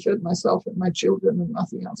only had myself and my children and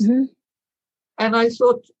nothing else. Mm-hmm. And I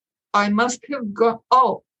thought I must have got,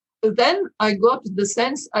 then I got the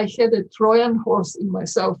sense I had a Trojan horse in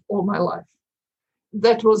myself all my life.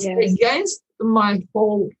 That was against my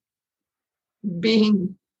whole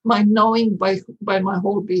being, my knowing by my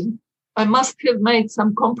whole being. I must have made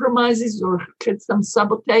some compromises or had some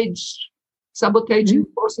sabotaging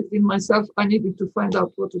forces in myself. I needed to find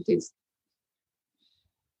out what it is.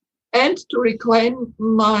 And to reclaim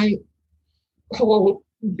my whole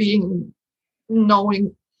being,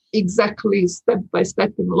 knowing exactly step by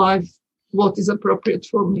step in life what is appropriate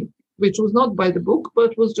for me, which was not by the book,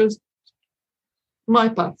 but was just my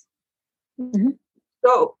path. Mm-hmm.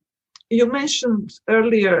 So you mentioned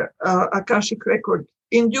earlier Akashic record.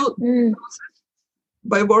 In due process,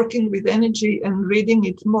 by working with energy and reading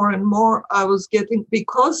it more and more, I was getting,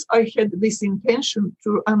 because I had this intention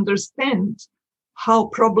to understand how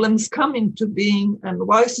problems come into being and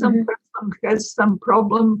why some person has some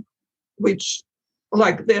problem, which,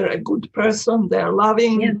 like, they're a good person, they're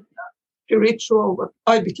loving, spiritual, but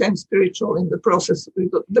I became spiritual in the process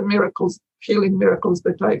with the miracles, healing miracles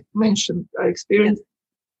that I mentioned, I experienced,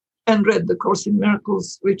 and read the Course in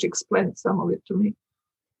Miracles, which explained some of it to me.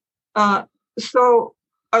 So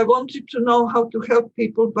I wanted to know how to help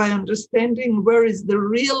people by understanding where is the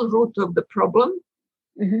real root of the problem,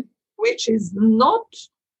 which is not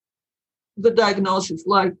the diagnosis.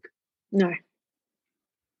 No.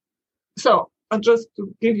 So just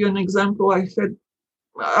to give you an example,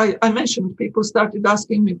 I mentioned people started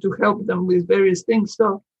asking me to help them with various things.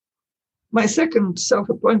 So my second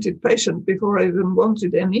self-appointed patient, before I even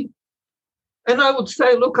wanted any, and I would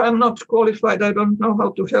say, look, I'm not qualified. I don't know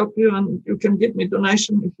how to help you, and you can give me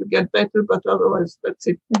donation if you get better, but otherwise, that's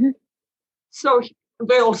it. So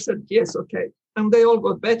they all said, yes, okay. And they all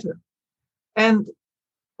got better. And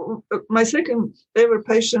my second ever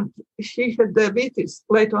patient, he had diabetes,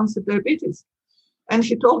 late onset diabetes. And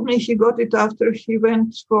he told me he got it after he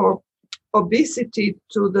went for obesity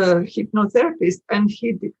to the hypnotherapist, and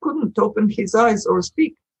he couldn't open his eyes or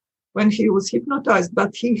speak when he was hypnotized.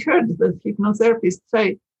 But he heard the hypnotherapist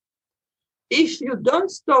say, if you don't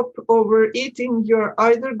stop overeating, you're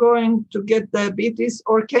either going to get diabetes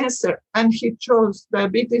or cancer. And he chose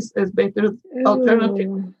diabetes as better alternative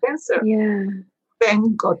to cancer. Yeah.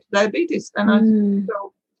 Then got diabetes. And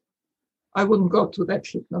I wouldn't go to that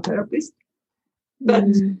hypnotherapist. But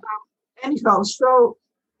anyhow, so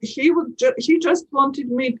he just wanted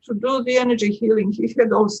me to do the energy healing. He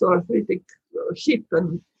had also arthritic hip,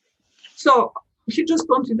 and so he just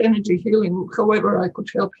wanted energy healing, however I could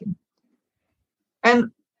help him.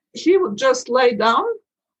 And he would just lay down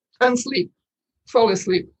and sleep, fall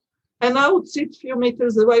asleep. And I would sit a few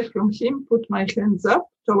meters away from him, put my hands up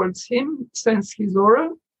towards him, sense his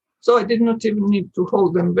aura. So I did not even need to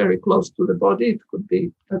hold them very close to the body. It could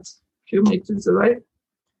be a few meters away.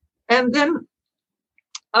 And then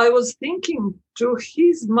I was thinking to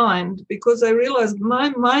his mind, because I realized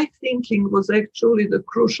my thinking was actually the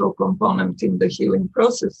crucial component in the healing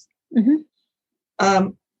process.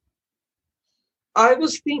 I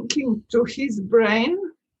was thinking to his brain,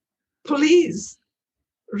 please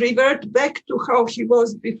revert back to how he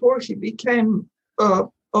was before he became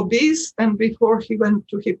obese and before he went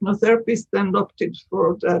to hypnotherapist and opted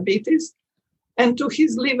for diabetes. And to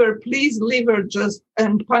his liver, please, liver just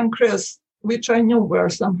and pancreas, which I knew were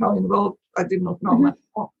somehow involved. I did not know much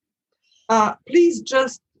more. Please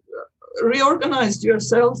just reorganize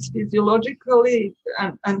yourselves physiologically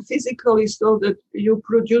and physically so that you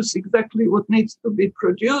produce exactly what needs to be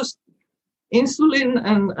produced, insulin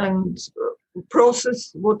and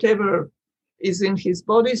process whatever is in his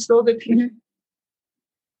body so that he...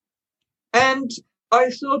 And I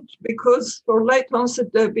thought, because for late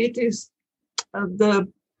onset diabetes, the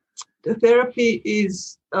therapy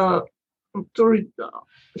is to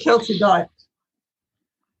healthy diet.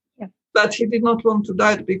 But he did not want to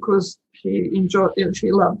diet because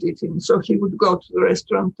he loved eating. So he would go to the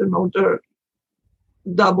restaurant and order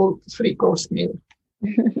double 3-course meal.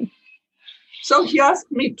 So he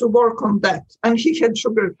asked me to work on that. And he had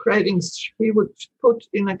sugar cravings. He would put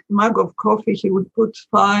in a mug of coffee, he would put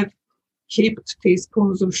 5 heaped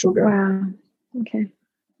teaspoons of sugar. Wow. Okay.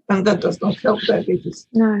 And that does not help diabetes.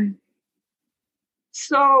 No.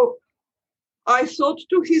 So I thought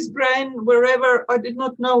to his brain, wherever, I did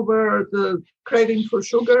not know where the craving for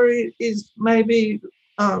sugar is maybe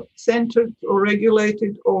centered or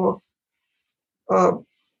regulated or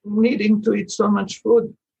needing to eat so much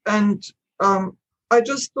food. And I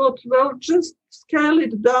just thought, well, just scale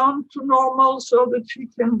it down to normal so that he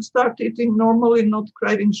can start eating normally, not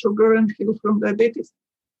craving sugar, and heal from diabetes.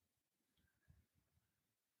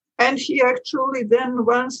 And he actually then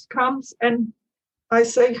once comes and I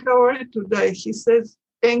say, how are you today? He says,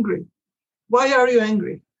 angry. Why are you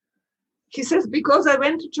angry? He says, because I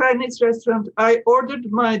went to Chinese restaurant, I ordered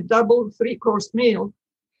my double 3-course meal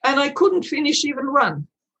and I couldn't finish even one.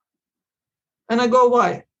 And I go,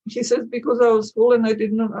 why? He says, because I was full and I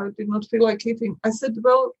did not feel like eating. I said,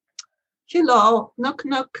 well, hello, knock,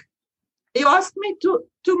 knock. You asked me to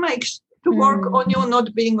work on you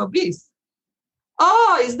not being obese.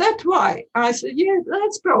 Oh, is that why? I said, yeah,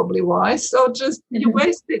 that's probably why. So just you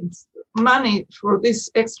wasted money for this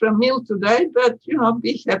extra meal today, but,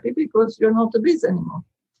 be happy because you're not obese anymore.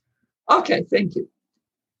 Okay, thank you.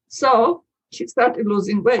 So he started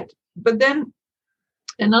losing weight. But then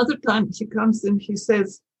another time he comes and he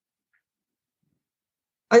says,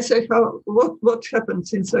 I say, what happened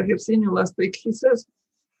since I have seen you last week? He says,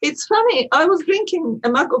 it's funny. I was drinking a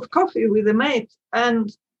mug of coffee with a mate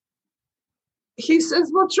and he says,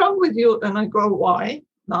 what's wrong with you? And I go, why?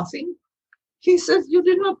 Nothing. He says, you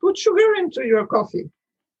did not put sugar into your coffee.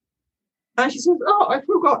 And he says, oh, I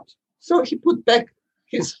forgot. So he put back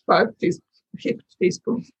his 5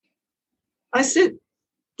 teaspoons. I said,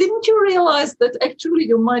 didn't you realize that actually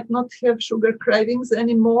you might not have sugar cravings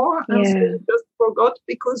anymore? And so you just forgot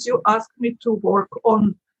because you asked me to work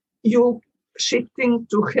on you shifting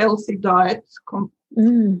to healthy diet so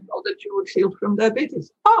that you would heal from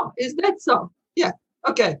diabetes. Oh, is that so? Yeah.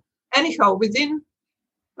 Okay. Anyhow, within,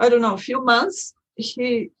 a few months,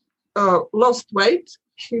 he lost weight.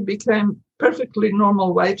 He became perfectly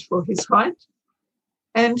normal weight for his height.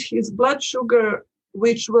 And his blood sugar,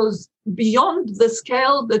 which was beyond the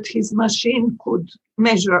scale that his machine could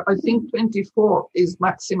measure, I think 24 is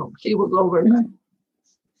maximum. He was over that.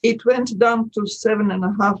 It went down to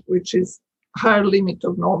 7.5, which is higher limit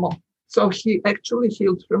of normal. So he actually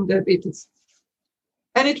healed from diabetes.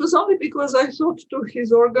 And it was only because I thought to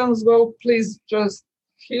his organs, well, please just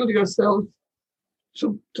heal yourself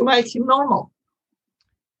to make him normal.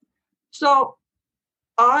 So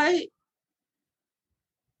I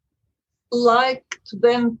liked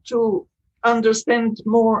then to understand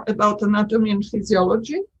more about anatomy and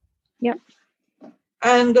physiology. Yeah.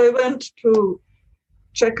 And I went to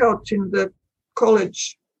check out in the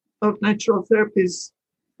College of Natural Therapies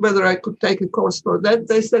whether I could take a course for that.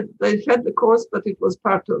 They said they had the course, but it was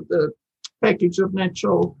part of the package of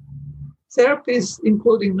natural therapies,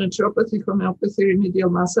 including naturopathy, homeopathy, remedial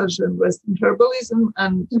massage, and Western herbalism.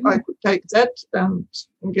 And I could take that and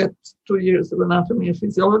get 2 years of anatomy and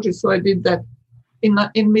physiology. So I did that in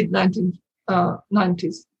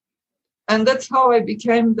mid-1990s. And that's how I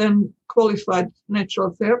became then qualified natural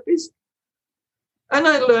therapist. And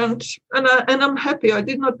I learned, and I'm happy. I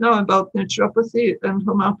did not know about naturopathy and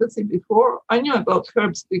homeopathy before. I knew about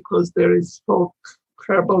herbs because there is folk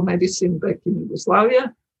herbal medicine back in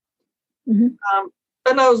Yugoslavia. And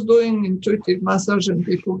I was doing intuitive massage and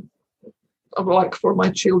people, like for my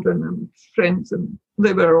children and friends, and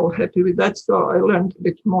they were all happy with that. So I learned a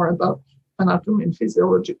bit more about anatomy and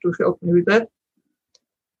physiology to help me with that.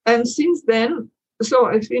 And since then, so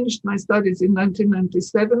I finished my studies in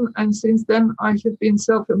 1997, and since then I have been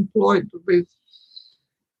self-employed with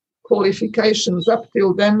qualifications. Up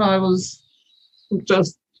till then, I was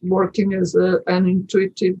just working as an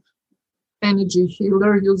intuitive energy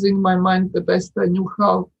healer, using my mind the best I knew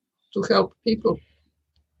how to help people.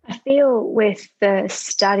 I feel with the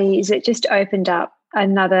studies, it just opened up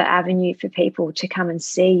another avenue for people to come and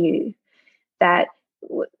see you. That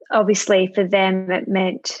obviously for them it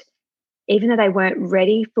meant, even though they weren't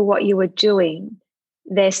ready for what you were doing,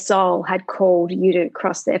 their soul had called you to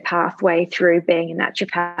cross their pathway through being a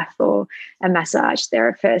naturopath or a massage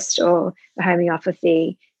therapist or a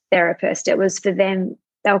homeopathy therapist. It was for them,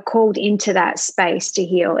 they were called into that space to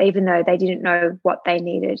heal, even though they didn't know what they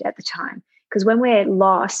needed at the time. Because when we're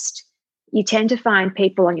lost, you tend to find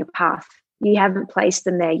people on your path. You haven't placed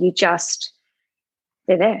them there.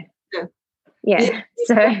 They're there. Yeah.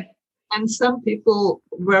 So. And some people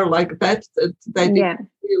were like that they didn't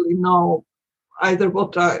really know either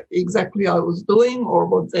what exactly I was doing or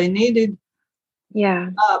what they needed.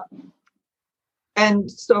 Yeah.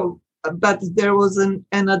 And so, but there was an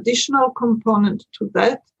additional component to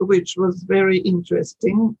that, which was very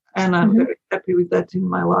interesting. And I'm very happy with that in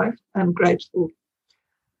my life and grateful.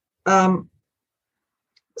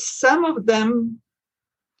 Some of them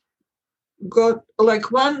got,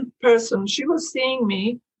 like one person, she was seeing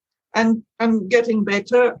me and I'm getting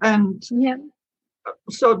better. And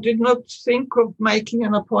so did not think of making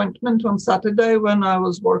an appointment on Saturday when I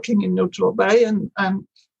was working in Neutral Bay, and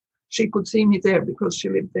she could see me there because she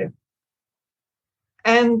lived there.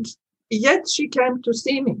 And yet she came to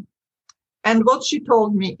see me. And what she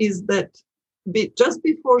told me is that just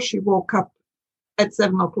before she woke up at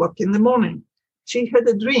 7:00 in the morning, she had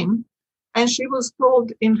a dream, and she was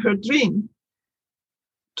told in her dream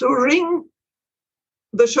to ring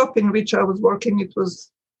the shop in which I was working. It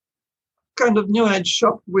was kind of new age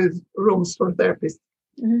shop with rooms for therapists.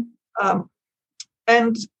 Mm-hmm.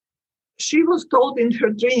 And she was told in her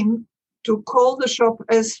dream to call the shop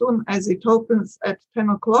as soon as it opens at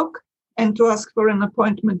 10:00 and to ask for an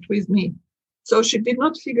appointment with me. So she did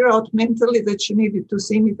not figure out mentally that she needed to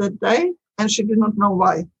see me that day, and she did not know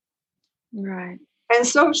why. Right. And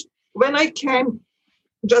so when I came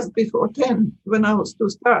just before 10, when I was to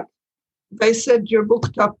start, they said, you're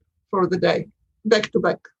booked up for the day, back to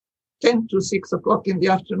back, 10 to 6:00 in the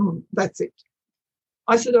afternoon. That's it.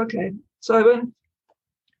 I said, okay. So I went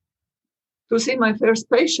to see my first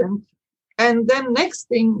patient. And then next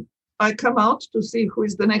thing, I come out to see who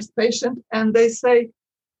is the next patient. And they say,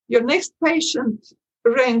 your next patient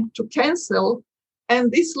rang to cancel.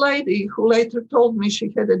 And this lady, who later told me she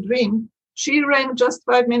had a dream, she rang just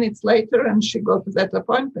 5 minutes later and she got that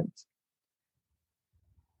appointment.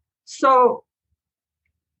 So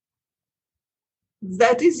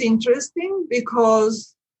that is interesting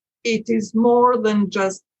because it is more than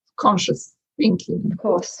just conscious thinking. Of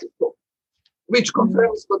course. Which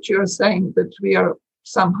confirms what you're saying, that we are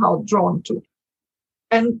somehow drawn to.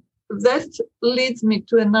 And that leads me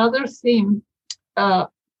to another theme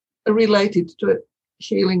related to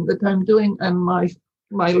healing that I'm doing and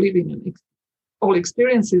my living and all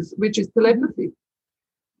experiences, which is telepathy.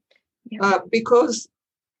 Yeah. Because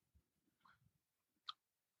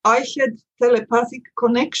I had telepathic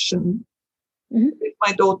connection with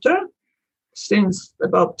my daughter since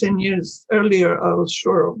about 10 years earlier. I was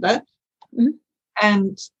sure of that. Mm-hmm.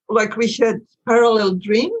 And like we had parallel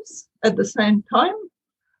dreams at the same time.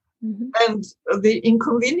 Mm-hmm. And the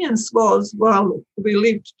inconvenience was, while we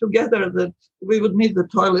lived together, that we would need the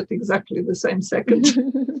toilet exactly the same second.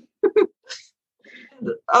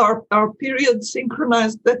 Our periods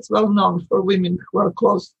synchronized. That's well known for women who are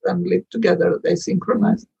close and live together. They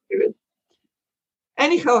synchronize the period.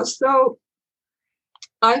 Anyhow, so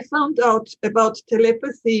I found out about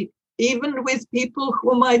telepathy even with people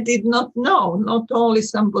whom I did not know, not only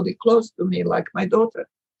somebody close to me like my daughter.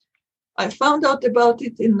 I found out about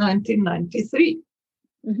it in 1993,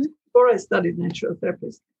 before I studied natural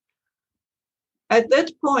therapy. At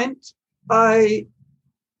that point, I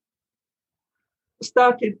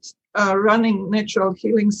started running natural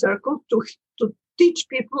healing circle to teach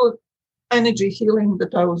people energy healing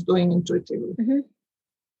that I was doing intuitively. Mm-hmm.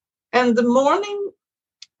 And the morning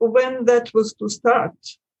when that was to start,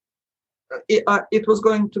 it was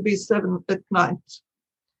going to be 7 at night.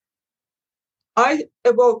 I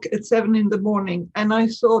awoke at 7 in the morning and I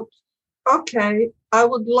thought, okay, I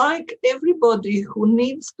would like everybody who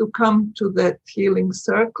needs to come to that healing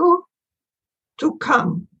circle to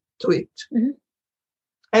come to it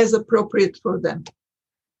as appropriate for them.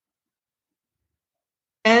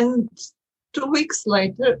 And 2 weeks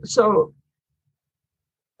later, so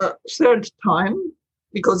third time,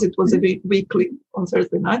 because it was a weekly on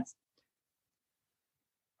Thursday nights,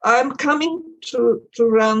 I'm coming to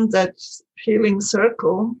run that healing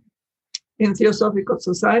circle in Theosophical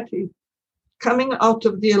Society, coming out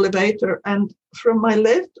of the elevator, and from my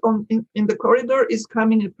left in the corridor is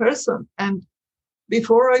coming a person. And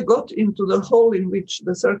before I got into the hall in which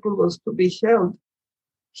the circle was to be held,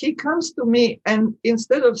 he comes to me, and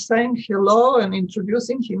instead of saying hello and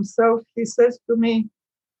introducing himself, he says to me,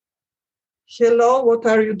 hello, what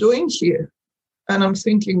are you doing here? And I'm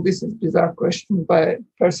thinking, this is a bizarre question by a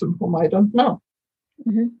person whom I don't know.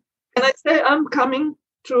 Mm-hmm. And I say, I'm coming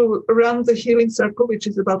to run the healing circle, which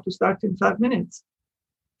is about to start in 5 minutes.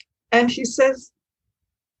 And he says,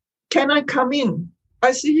 can I come in?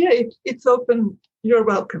 I say, yeah, it's open. You're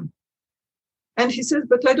welcome. And he says,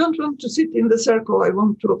 but I don't want to sit in the circle. I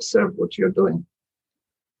want to observe what you're doing.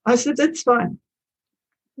 I said, that's fine.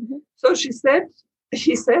 Mm-hmm. So he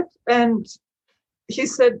said, and he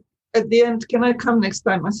said at the end, can I come next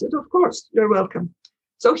time? I said, of course, you're welcome.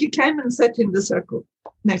 So he came and sat in the circle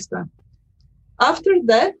next time. After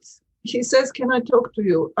that, he says, can I talk to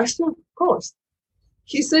you? I said, of course.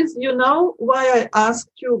 He says, you know why I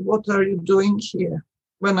asked you, what are you doing here?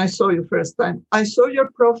 When I saw you first time, I saw your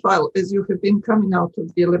profile as you have been coming out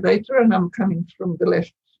of the elevator, and I'm coming from the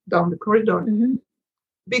left down the corridor. Mm-hmm.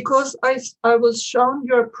 Because I was shown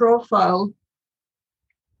your profile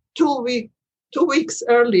 2 weeks 2 weeks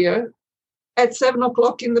earlier at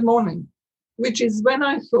 7:00 in the morning, which is when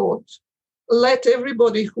I thought, let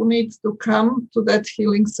everybody who needs to come to that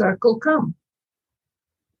healing circle come.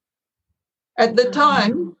 At the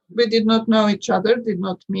time, we did not know each other, did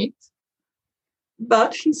not meet.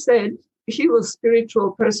 But he said he was a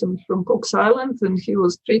spiritual person from Cook's Island, and he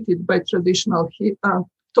was treated by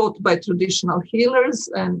taught by traditional healers.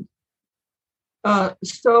 And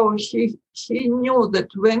so he knew that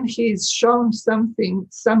when he's shown something,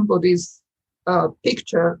 somebody's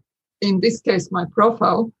picture, in this case, my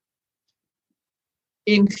profile,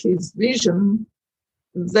 in his vision,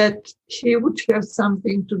 that he would have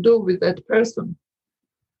something to do with that person,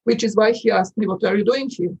 which is why he asked me, what are you doing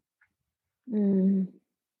here?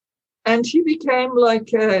 And he became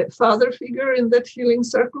like a father figure in that healing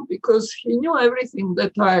circle because he knew everything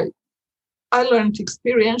that I learned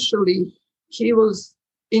experientially. He was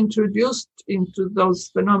introduced into those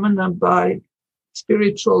phenomena by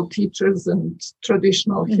spiritual teachers and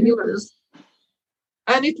traditional healers.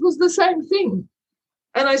 And it was the same thing.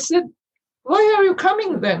 And I said, why are you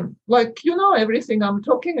coming then? Like, you know everything I'm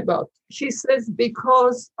talking about. He says,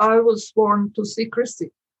 because I was sworn to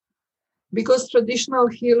secrecy. Because traditional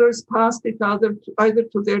healers passed it either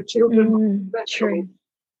to their children or to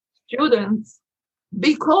students,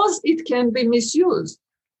 because it can be misused.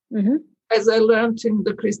 As I learned in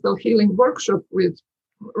the crystal healing workshop with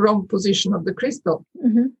wrong position of the crystal.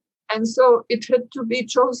 And so it had to be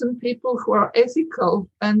chosen people who are ethical,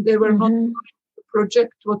 and they were not going to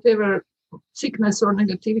project whatever sickness or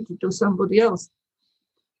negativity to somebody else.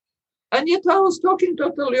 And yet I was talking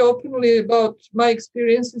totally openly about my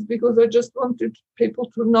experiences because I just wanted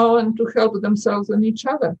people to know and to help themselves and each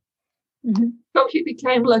other. So he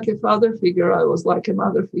became like a father figure. I was like a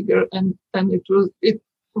mother figure, and it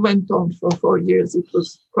went on for 4 years. It was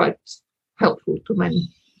quite helpful to many.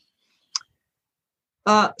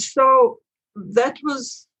 So that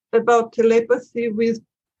was about telepathy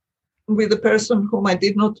with a person whom I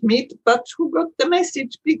did not meet, but who got the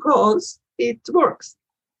message because it works.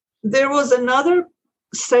 There was another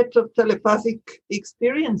set of telepathic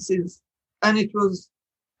experiences, and it was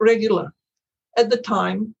regular. At the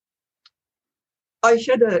time, I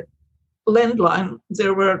had a landline.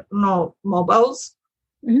 There were no mobiles.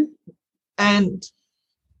 And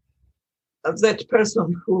that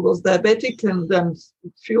person who was diabetic, and then a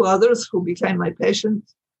few others who became my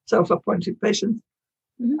patients, self-appointed patients,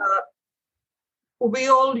 we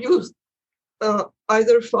all used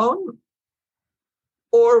either phone,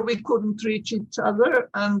 or we couldn't reach each other,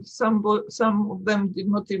 and some of them did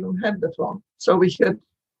not even have the phone. So we had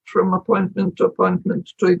from appointment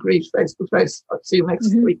to agree face-to-face, I'll see you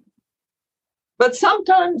next week. But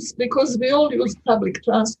sometimes, because we all used public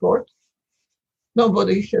transport,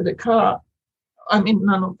 nobody had a car. I mean,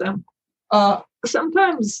 none of them.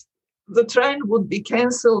 Sometimes the train would be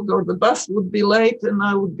cancelled or the bus would be late, and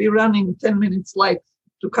I would be running 10 minutes late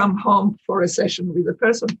to come home for a session with the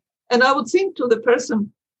person. And I would think to the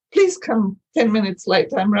person, please come 10 minutes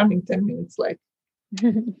late. I'm running 10 minutes late.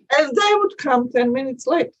 And they would come 10 minutes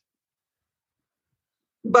late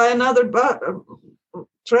by another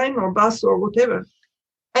train or bus or whatever.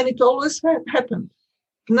 And it always happened.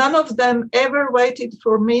 None of them ever waited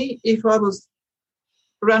for me if I was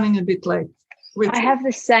running a bit late. I have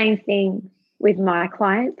the same thing with my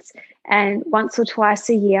clients. And once or twice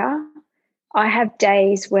a year, I have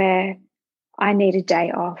days where I need a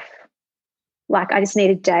day off. Like I just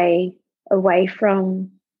need a day away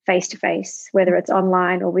from face-to-face, whether it's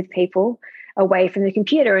online or with people, away from the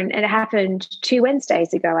computer. And it happened 2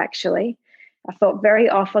 Wednesdays ago, actually. I felt very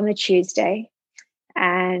off on the Tuesday,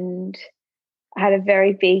 and I had a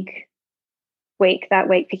very big week that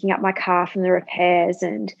week, picking up my car from the repairs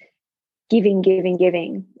and giving.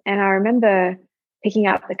 And I remember picking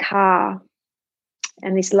up the car,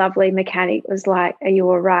 and this lovely mechanic was like, are you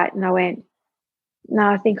all right? And I went, no,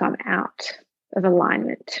 I think I'm out of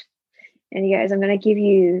alignment. And he goes, I'm going to give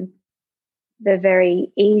you the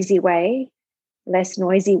very easy way, less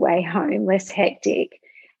noisy way home, less hectic.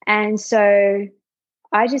 And so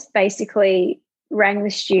I just basically rang the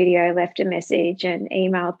studio, left a message and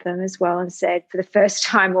emailed them as well and said, for the first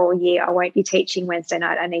time all year, I won't be teaching Wednesday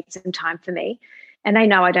night. I need some time for me. And they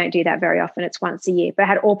know I don't do that very often. It's once a year. But I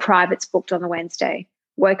had all privates booked on the Wednesday.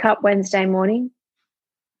 Woke up Wednesday morning,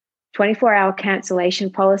 24-hour cancellation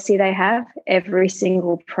policy they have. Every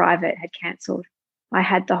single private had cancelled. I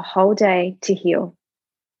had the whole day to heal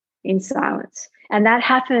in silence. And that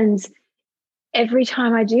happens every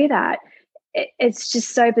time I do that. It's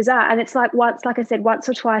just so bizarre. And it's like once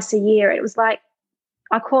or twice a year. It was like,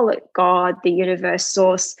 I call it God, the universe,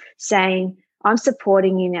 source, saying, I'm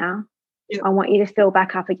supporting you now. I want you to fill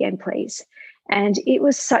back up again, please. And it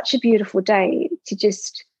was such a beautiful day to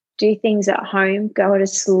just do things at home, go at a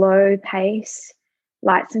slow pace,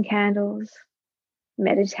 light some candles,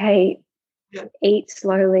 meditate, eat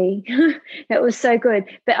slowly. It was so good.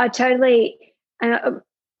 But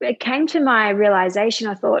it came to my realization,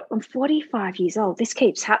 I thought, I'm 45 years old. This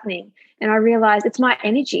keeps happening. And I realized it's my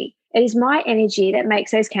energy. It is my energy that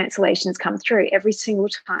makes those cancellations come through every single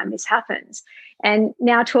time this happens. And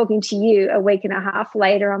now talking to you a week and a half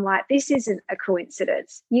later, I'm like, this isn't a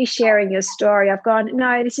coincidence. You sharing your story, I've gone,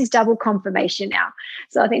 no, this is double confirmation now.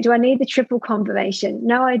 So I think, do I need the triple confirmation?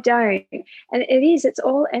 No, I don't. And it's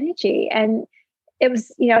all energy. And it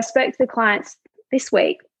was, I spoke to the clients this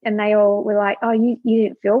week and they all were like, oh, you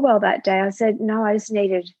didn't feel well that day. I said, no, I just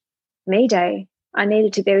needed me day. I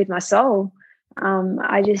needed to be with my soul.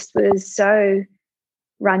 I just was so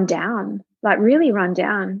run down, like really run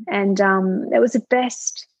down. And it was the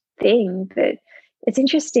best thing. But it's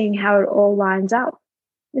interesting how it all lines up,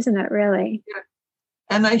 isn't it, really? Yeah.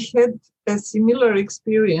 And I had a similar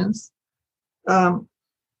experience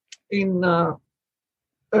in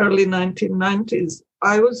early 1990s.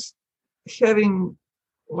 I was having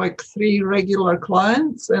like 3 regular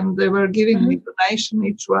clients and they were giving me donation,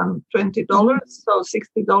 each one $20, so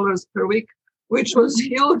 $60 per week, which was a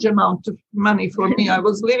huge amount of money for me. I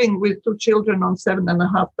was living with 2 children on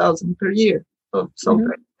 $7,500 per year of social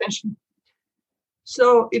pension.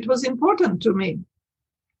 So it was important to me.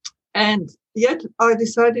 And yet I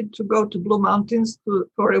decided to go to Blue Mountains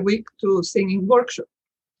for a week to singing workshop.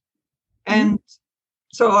 And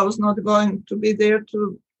so I was not going to be there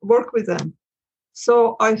to work with them.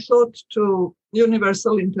 So I thought to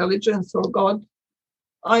universal intelligence or God,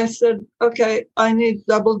 I said, okay, I need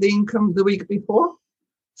double the income the week before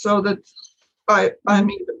so that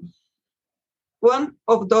I'm even. One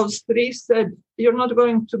of those 3 said, you're not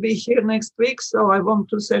going to be here next week, so I want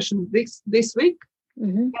 2 sessions this week.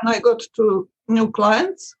 And I got 2 new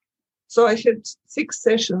clients. So I had 6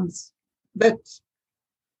 sessions that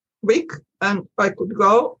week and I could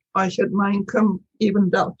go. I had my income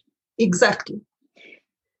evened out. Exactly.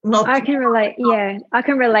 I can relate. Yeah, I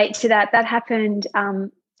can relate to that. That happened,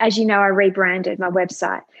 as you know, I rebranded my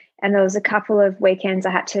website and there was a couple of weekends I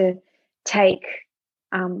had to take.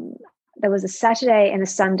 There was a Saturday and a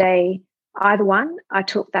Sunday, either one. I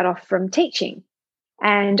took that off from teaching.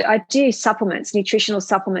 And I do supplements, nutritional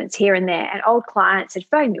supplements here and there. And old clients had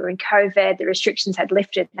phoned me. We were in COVID, the restrictions had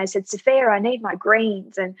lifted. And they said, Sophia, I need my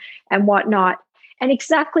greens and whatnot. And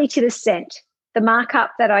exactly to the cent, the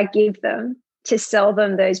markup that I give them to sell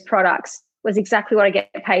them those products was exactly what I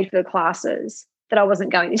get paid for the classes that I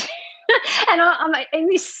wasn't going to do. And I'm in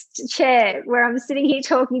this chair where I'm sitting here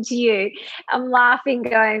talking to you. I'm laughing,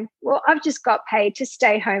 going, well, I've just got paid to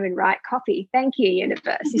stay home and write copy. Thank you,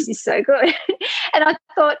 universe. This is so good. And I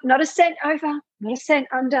thought, not a cent over, not a cent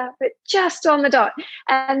under, but just on the dot.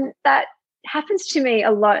 And that happens to me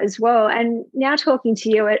a lot as well. And now talking to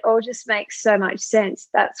you, it all just makes so much sense.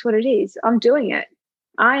 That's what it is. I'm doing it.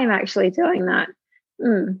 I am actually doing that.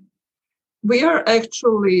 We are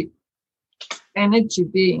actually energy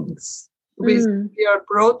beings. We are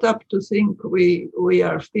brought up to think we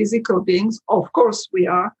are physical beings. Of course we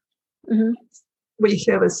are. We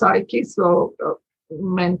have a psyche, so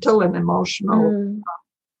mental and emotional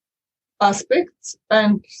aspects,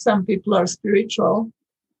 and some people are spiritual.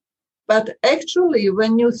 But actually,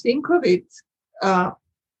 when you think of it,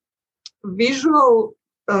 visual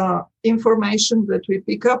information that we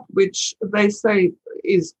pick up, which they say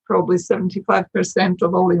is probably 75%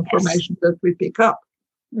 of all information that we pick up,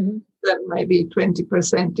 then maybe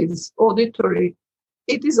 20% is auditory.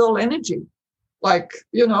 It is all energy. Like,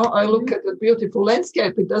 I look at a beautiful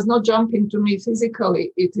landscape. It does not jump into me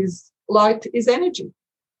physically. It is light is energy,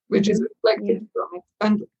 which is reflected from it.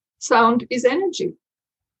 And sound is energy.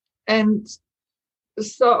 And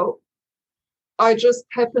so I just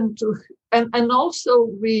happen to, and also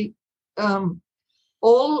we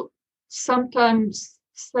all sometimes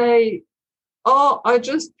say, oh, I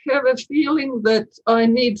just have a feeling that I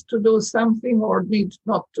need to do something or need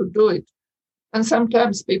not to do it. And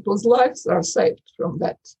sometimes people's lives are saved from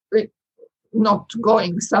that, not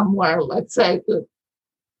going somewhere. Let's say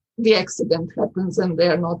the accident happens and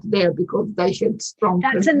they're not there because they had strong.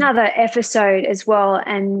 That's another episode as well,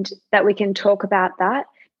 and that we can talk about that.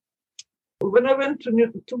 When I went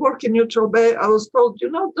to work in Neutral Bay, I was told,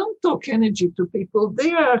 don't talk energy to people.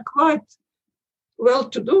 They are quite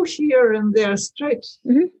well-to-do here and they're straight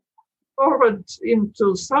forward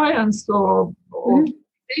into science or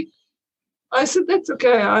I said, that's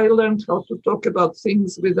okay. I learned how to talk about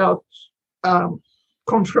things without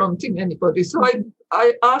confronting anybody. So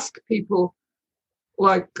I ask people,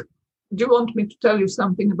 like, do you want me to tell you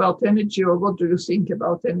something about energy, or what do you think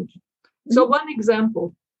about energy? Mm-hmm. So one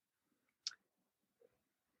example,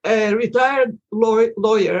 a retired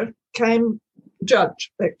lawyer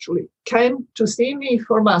judge actually, came to see me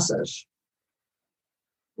for massage.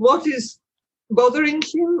 What is bothering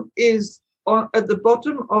him is at the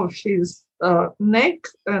bottom of his neck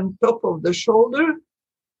and top of the shoulder.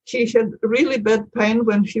 He had really bad pain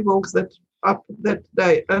when he woke up that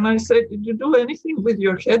day. And I said, did you do anything with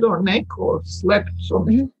your head or neck, or slept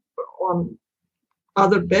on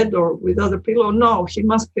other bed or with other pillow? No, he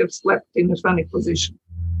must have slept in a funny position.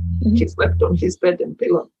 Mm-hmm. He slept on his bed and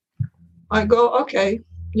pillow. I go, okay,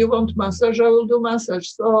 you want massage? I will do massage.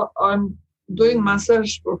 So I'm doing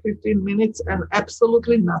massage for 15 minutes and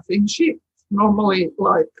absolutely nothing shifts. Normally,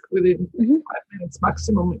 like within 5 minutes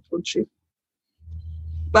maximum, it would shift.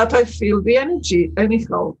 But I feel the energy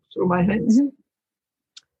anyhow through my hands. Mm-hmm.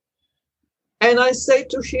 And I say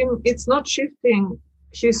to him, it's not shifting.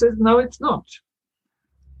 He says, no, it's not.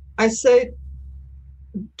 I say,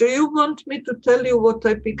 do you want me to tell you what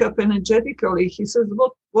I pick up energetically? He says,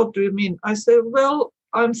 what do you mean? I say, well,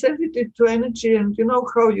 I'm sensitive to energy, and you know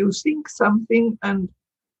how you think something and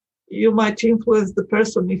you might influence the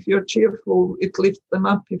person. If you're cheerful, it lifts them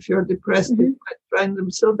up. If you're depressed, it might drain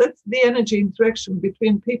them. So that's the energy interaction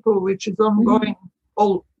between people, which is ongoing.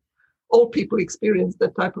 All people experience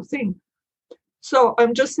that type of thing. So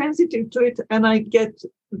I'm just sensitive to it, and I get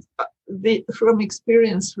from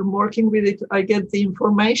experience, from working with it, I get the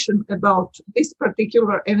information about this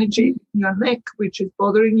particular energy in your neck, which is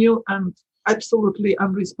bothering you and absolutely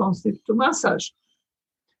unresponsive to massage.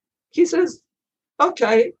 He says,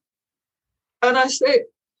 okay. And I say,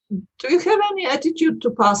 do you have any attitude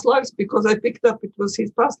to past lives? Because I picked up it was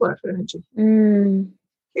his past life energy.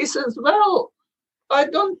 He says, well, I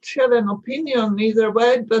don't have an opinion either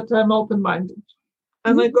way, but I'm open-minded.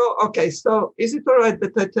 And I go, okay, so is it all right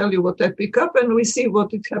that I tell you what I pick up and we see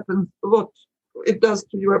what it happens, what it does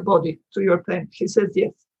to your body, to your pain? He says,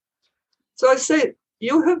 yes. So I say,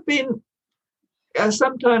 you have been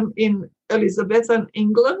sometime in Elizabethan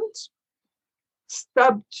England,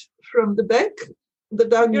 stabbed from the back. The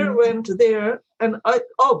dagger went there. And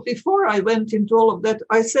before I went into all of that,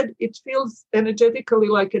 I said, it feels energetically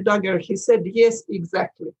like a dagger. He said, yes,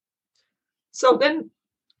 exactly. So then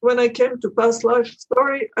when I came to past life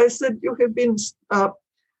story, I said, you have been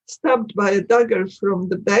stabbed by a dagger from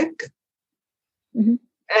the back.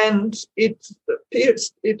 And it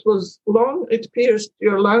pierced, it was long, it pierced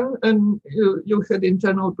your lung, and you had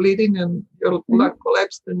internal bleeding, and your lung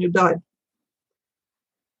collapsed and you died.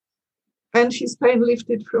 And his pain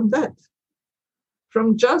lifted from that,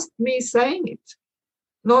 from just me saying it,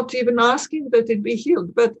 not even asking that it be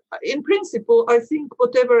healed. But in principle, I think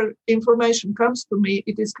whatever information comes to me,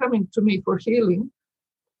 it is coming to me for healing.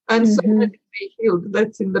 And so let it be healed.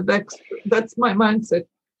 That's in the back. That's my mindset.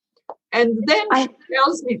 And then she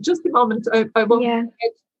tells me, just a moment, I want to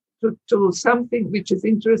get to something which is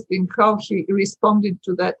interesting, how he responded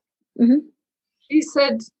to that. He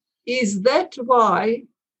said, is that why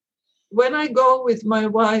when I go with my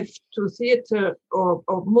wife to theater or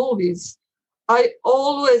movies, I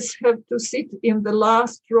always have to sit in the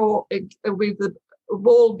last row with the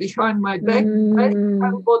wall behind my back?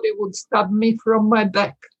 Somebody would stab me from my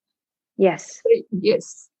back. Yes.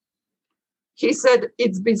 Yes. He said,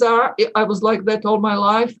 it's bizarre. I was like that all my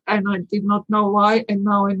life, and I did not know why, and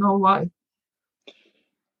now I know why.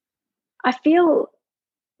 I feel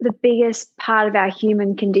the biggest part of our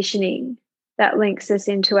human conditioning that links us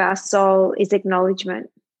into our soul is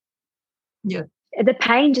acknowledgement. Yeah. The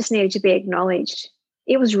pain just needed to be acknowledged.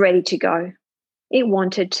 It was ready to go. It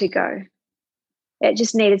wanted to go. It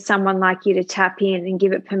just needed someone like you to tap in and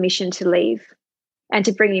give it permission to leave and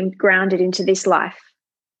to bring him grounded into this life,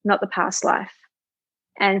 not the past life.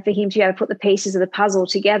 And for him to be able to put the pieces of the puzzle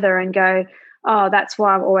together and go, oh, that's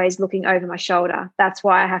why I'm always looking over my shoulder. That's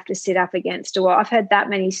why I have to sit up against a wall. I've heard that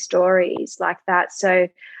many stories like that. So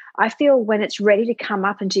I feel when it's ready to come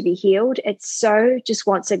up and to be healed, it so just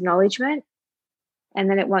wants acknowledgement, and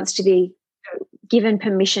then it wants to be given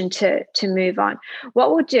permission to move on.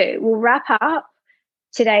 What we'll do, we'll wrap up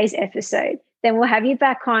today's episode. Then we'll have you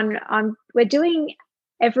back on. We're doing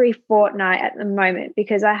every fortnight at the moment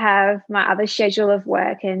because I have my other schedule of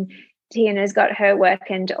work, and Tiyana's got her work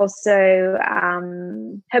and also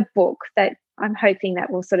her book that I'm hoping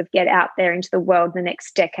that will sort of get out there into the world the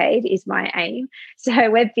next decade is my aim.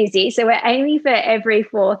 So we're busy. So we're aiming for every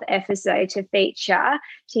fourth episode to feature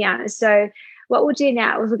Tiyana. So what we'll do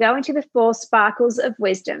now is we'll go into the 4 sparkles of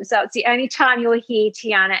wisdom. So it's the only time you'll hear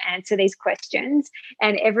Tiyana answer these questions.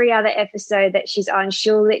 And every other episode that she's on,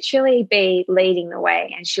 she'll literally be leading the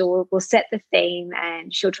way, and we'll set the theme,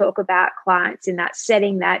 and she'll talk about clients in that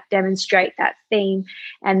setting that demonstrate that theme.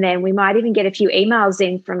 And then we might even get a few emails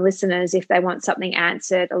in from listeners if they want something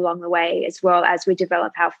answered along the way, as well as we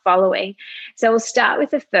develop our following. So we'll start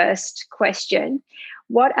with the first question.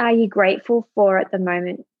 What are you grateful for at the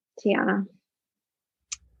moment, Tiyana?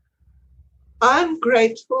 I'm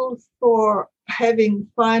grateful for having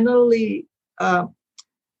finally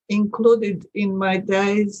included in my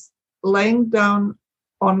days laying down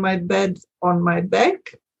on my bed on my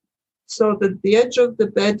back, so that the edge of the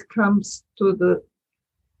bed comes to the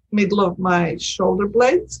middle of my shoulder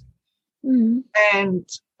blades. Mm-hmm. And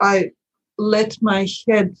I let my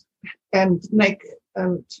head and neck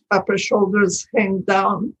and upper shoulders hang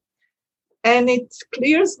down. And it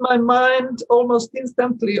clears my mind almost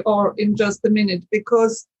instantly, or in just a minute,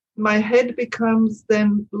 because my head becomes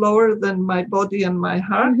then lower than my body and my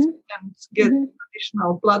heart, and get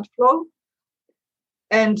additional blood flow.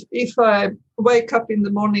 And if I wake up in the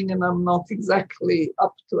morning and I'm not exactly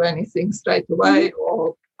up to anything straight away,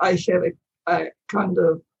 or I have a kind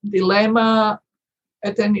of dilemma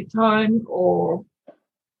at any time, or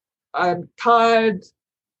I'm tired,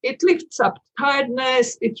 it lifts up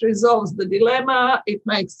tiredness, it resolves the dilemma,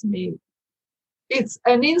 it's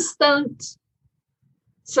an instant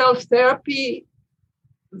self-therapy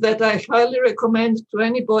that I highly recommend to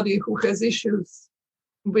anybody who has issues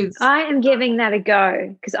with. I am giving that a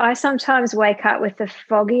go, because I sometimes wake up with the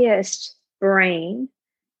foggiest brain.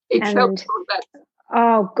 It helps with that.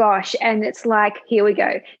 Oh gosh, and it's like, here we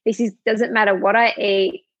go. Doesn't matter what I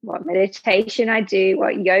eat, what meditation I do,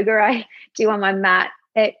 what yoga I do on my mat.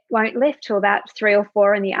 It won't lift till about 3 or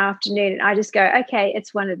 4 in the afternoon. And I just go, okay,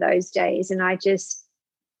 it's one of those days. And I just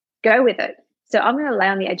go with it. So I'm going to lay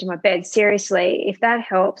on the edge of my bed. Seriously, if that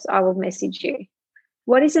helps, I will message you.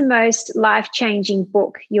 What is the most life-changing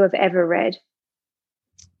book you have ever read?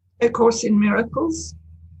 A Course in Miracles.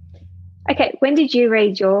 Okay, when did you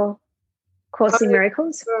read your Course in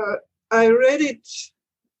Miracles? I read it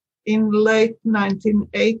in late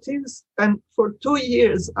 1980s. And for 2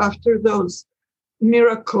 years after those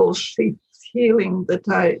miracle shifts, healing that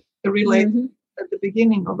I related at the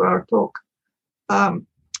beginning of our talk,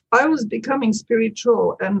 I was becoming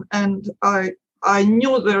spiritual, and I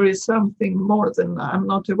knew there is something more than I'm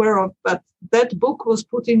not aware of, but that book was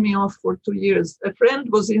putting me off for 2 years. A friend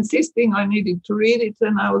was insisting I needed to read it,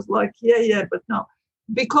 and I was like, yeah, but no,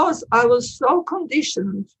 because I was so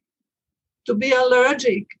conditioned to be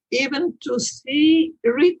allergic, even to see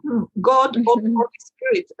written God or Holy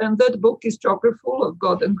Spirit. And that book is chocker full of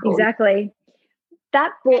God and Holy. Exactly.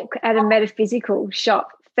 That book at a metaphysical shop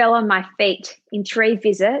fell on my feet in 3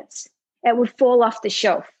 visits. It would fall off the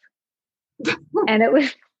shelf. and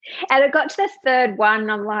it got to the 3rd one,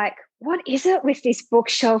 and I'm like, what is it with this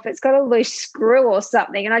bookshelf? It's got a loose screw or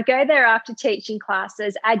something. And I'd go there after teaching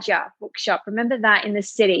classes, Adja bookshop. Remember that in the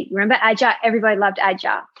city? Remember Adja? Everybody loved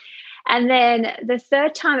Adja. And then the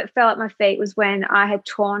 3rd time it fell at my feet was when I had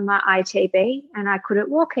torn my ITB and I couldn't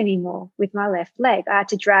walk anymore with my left leg. I had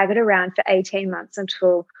to drag it around for 18 months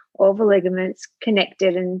until all the ligaments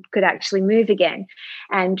connected and could actually move again,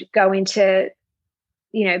 and go into,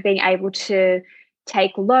 being able to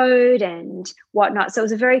take load and whatnot. So it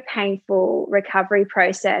was a very painful recovery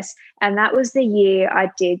process. And that was the year I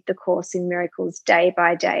did the Course in Miracles day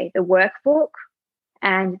by day, the workbook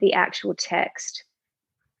and the actual text.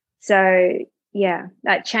 So, yeah,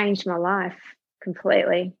 that changed my life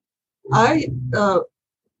completely. I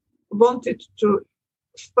wanted to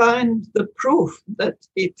find the proof that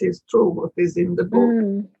it is true what is in the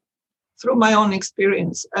book through my own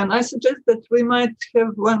experience. And I suggest that we might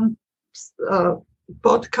have one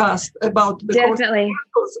podcast about the Course in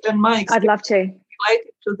Miracles and my experience. I'd love to.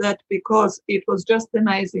 Related to that, because it was just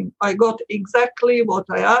amazing. I got exactly what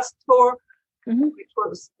I asked for. It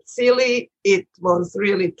was silly. It was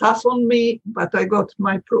really tough on me, but I got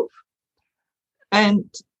my proof. And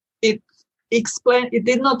it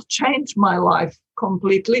did not change my life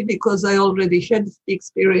completely, because I already had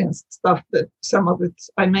experienced stuff that some of it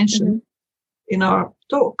I mentioned in our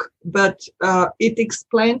talk, but it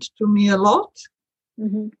explained to me a lot.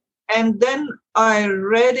 And then I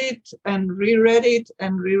read it and reread it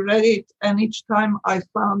and reread it. And each time I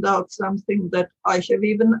found out something that I have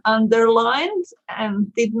even underlined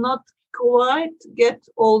and did not quite get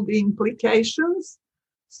all the implications.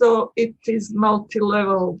 So it is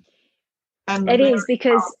multi-level. And it is,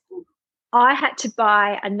 because I had to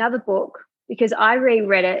buy another book because I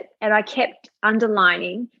reread it and I kept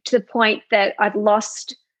underlining to the point that I'd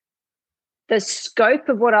lost the scope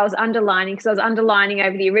of what I was underlining because I was underlining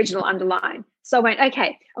over the original underline. So I went,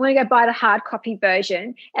 okay, I'm going to go buy the hard copy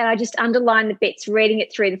version, and I just underline the bits, reading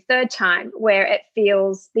it through the third time where it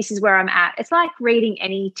feels this is where I'm at. It's like reading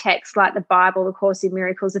any text like the Bible, the Course in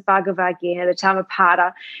Miracles, the Bhagavad Gita, the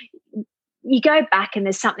Dhammapada. You go back and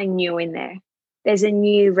there's something new in there. There's a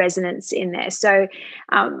new resonance in there. So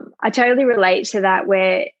I totally relate to that,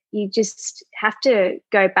 where you just have to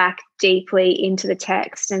go back deeply into the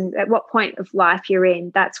text, and at what point of life you're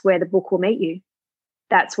in, that's where the book will meet you.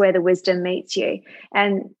 That's where the wisdom meets you.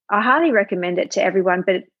 And I highly recommend it to everyone,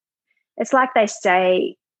 but it's like they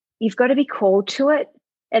say, you've got to be called to it.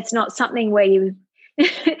 It's not something where you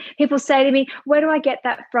people say to me, where do I get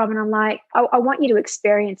that from? And I'm like, I want you to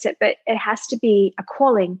experience it, but it has to be a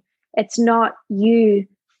calling. It's not you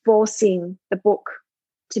forcing the book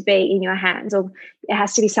to be in your hands, or it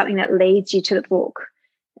has to be something that leads you to the book,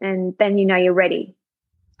 and then you know you're ready.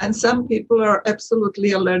 And some people are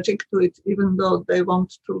absolutely allergic to it, even though they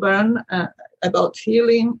want to learn about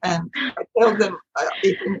healing. And I tell them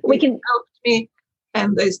it helped me,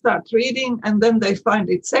 and they start reading, and then they find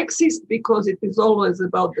it sexist because it is always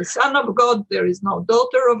about the Son of God. There is no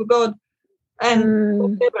daughter of God, and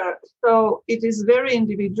whatever. So it is very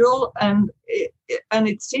individual, and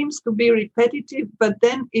it seems to be repetitive, but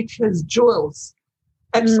then it has jewels,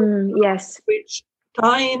 absolutely, yes, which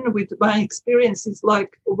tie in with my experiences.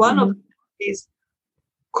 Like one of them is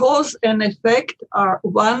cause and effect are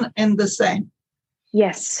one and the same.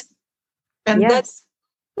 Yes. And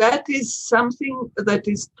that is something that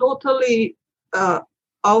is totally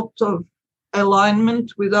out of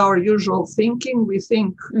alignment with our usual thinking. We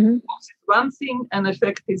think cause is one thing and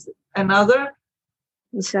effect is another.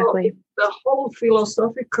 Exactly. So the whole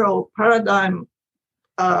philosophical paradigm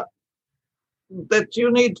that you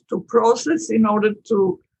need to process in order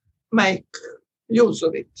to make use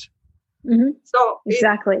of it. So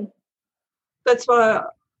exactly. That's why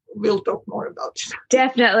we'll talk more about it.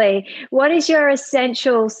 Definitely. What is your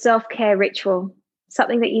essential self-care ritual?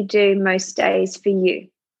 Something that you do most days for you?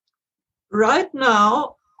 Right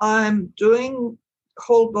now, I'm doing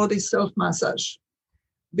whole body self-massage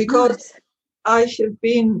because I have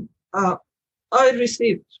been, I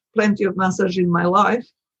received plenty of massage in my life,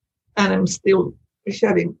 and I'm still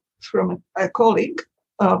having from a colleague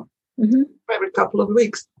every couple of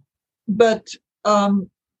weeks. But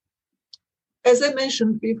as I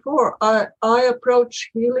mentioned before, I approach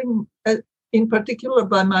healing in particular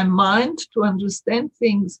by my mind to understand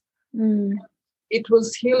things. It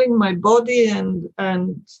was healing my body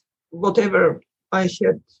and whatever I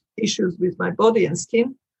had issues with my body and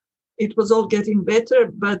skin. It was all getting better.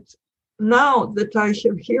 But now that I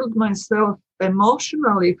have healed myself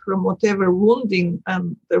emotionally from whatever wounding,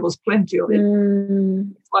 and there was plenty of it,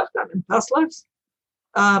 lifetime and past lives,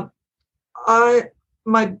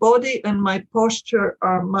 my body and my posture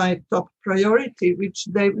are my top priority, which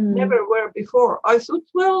they never were before. I thought,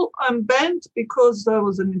 well, I'm bent because I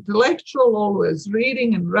was an intellectual, always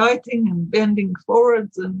reading and writing and bending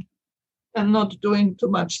forwards and not doing too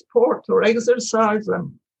much sport or exercise.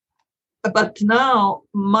 But now,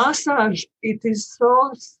 massage, it is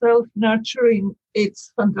so self-nurturing.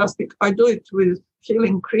 It's fantastic. I do it with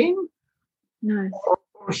healing cream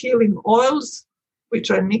or healing oils,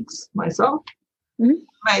 which I mix myself.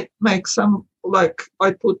 Make some, like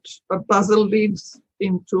I put basil leaves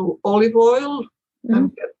into olive oil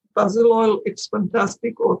and get basil oil. It's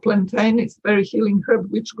fantastic. Or plantain. It's very healing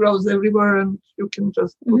herb, which grows everywhere, and you can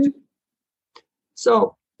just put it.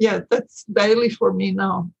 So, yeah, that's daily for me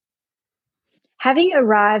now. Having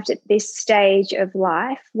arrived at this stage of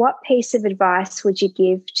life, what piece of advice would you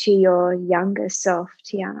give to your younger self,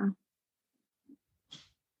 Tiyana?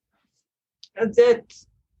 That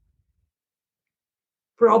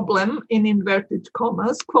problem, in inverted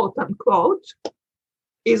commas, quote unquote,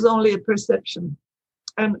 is only a perception.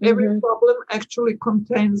 And every problem actually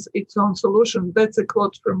contains its own solution. That's a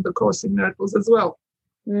quote from the Course in Miracles as well.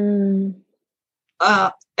 And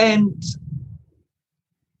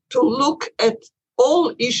to look at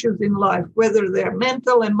all issues in life, whether they're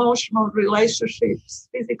mental, emotional, relationships,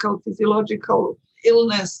 physical, physiological,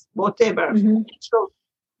 illness, whatever. So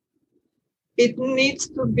it needs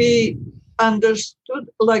to be understood,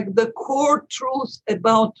 like the core truth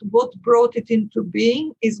about what brought it into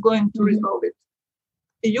being is going to resolve it.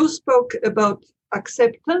 You spoke about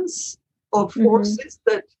acceptance of forces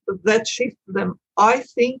that shift them. I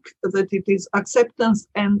think that it is acceptance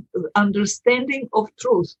and understanding of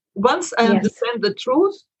truth. Once I understand the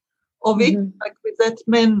truth of it, like with that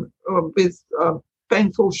man with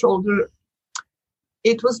painful shoulder,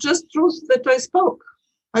 it was just truth that I spoke.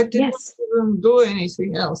 I didn't even do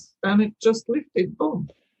anything else. And it just lifted, boom.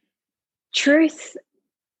 Truth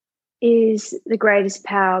is the greatest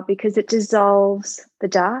power because it dissolves the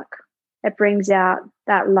dark. It brings out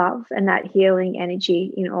that love and that healing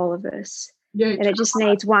energy in all of us. Yeah, and it just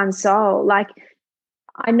needs one soul. Like,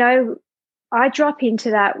 I know I drop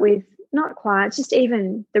into that with not clients, just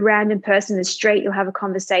even the random person in the street. You'll have a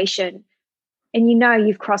conversation and you know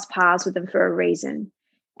you've crossed paths with them for a reason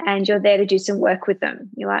and you're there to do some work with them.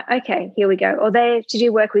 You're like, okay, here we go. Or they're to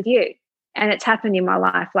do work with you. And it's happened in my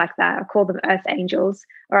life like that. I call them earth angels,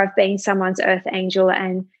 or I've been someone's earth angel,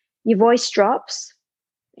 and your voice drops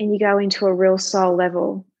and you go into a real soul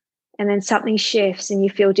level, and then something shifts and you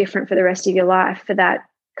feel different for the rest of your life for that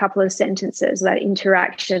couple of sentences, that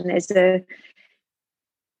interaction. There's an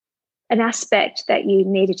aspect that you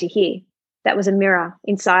needed to hear that was a mirror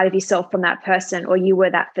inside of yourself from that person, or you were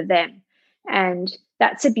that for them. And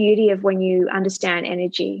that's the beauty of when you understand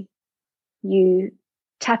energy. You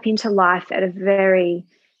tap into life at a very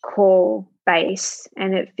core base,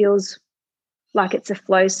 and it feels like it's a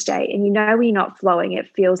flow state. And you know when you're not flowing, it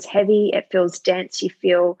feels heavy, it feels dense, you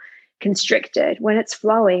feel constricted. When it's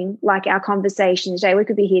flowing, like our conversation today, we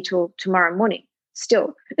could be here till tomorrow morning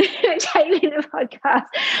still taking a podcast.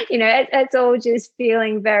 It's all just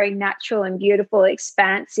feeling very natural and beautiful,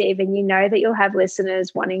 expansive, and you know that you'll have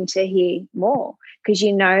listeners wanting to hear more because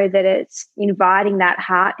you know that it's inviting that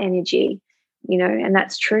heart energy, and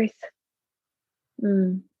that's truth.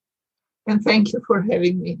 And thank you for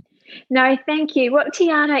having me. No, thank you. What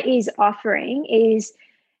Tiyana is offering is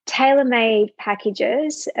tailor-made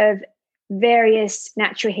packages of various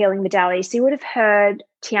natural healing modalities. So you would have heard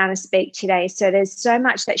Tiyana speak today. So there's so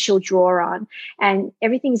much that she'll draw on, and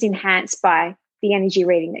everything's enhanced by the energy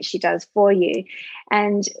reading that she does for you.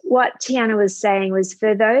 And what Tiyana was saying was,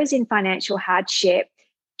 for those in financial hardship,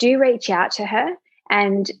 do reach out to her,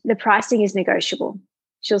 and the pricing is negotiable.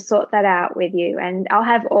 She'll sort that out with you. And I'll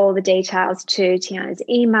have all the details to Tiyana's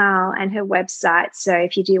email and her website. So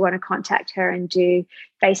if you do want to contact her and do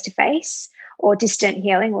face-to-face or distant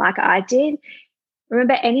healing like I did,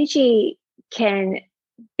 remember, energy can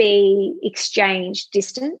be exchanged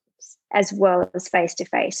distant as well as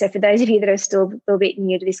face-to-face. So for those of you that are still a little bit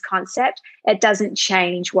new to this concept, it doesn't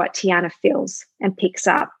change what Tiyana feels and picks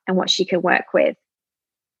up and what she can work with.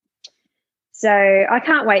 So I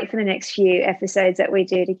can't wait for the next few episodes that we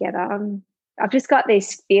do together. I've just got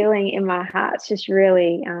this feeling in my heart. It's just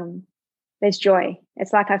really, there's joy.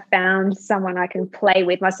 It's like I've found someone I can play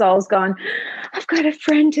with. My soul's gone, I've got a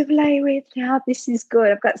friend to play with now. This is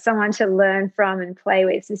good. I've got someone to learn from and play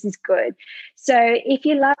with. This is good. So if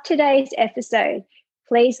you love today's episode,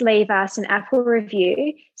 please leave us an Apple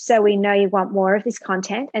review so we know you want more of this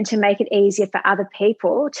content and to make it easier for other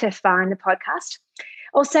people to find the podcast.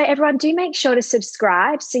 Also, everyone, do make sure to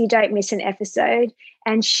subscribe so you don't miss an episode,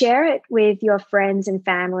 and share it with your friends and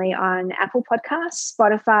family on Apple Podcasts,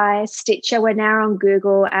 Spotify, Stitcher. We're now on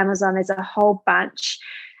Google, Amazon. There's a whole bunch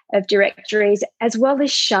of directories, as well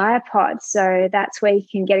as Shire Pod. So that's where you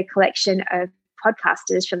can get a collection of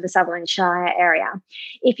podcasters from the Sutherland Shire area.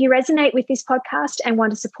 If you resonate with this podcast and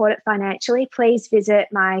want to support it financially, please visit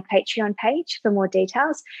my Patreon page for more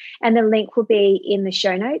details, and the link will be in the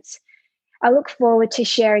show notes. I look forward to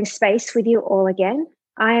sharing space with you all again.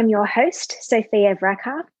 I am your host, Sophia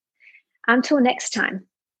Vraca. Until next time,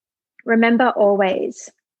 remember always,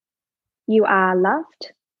 you are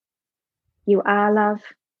loved, be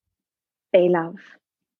love.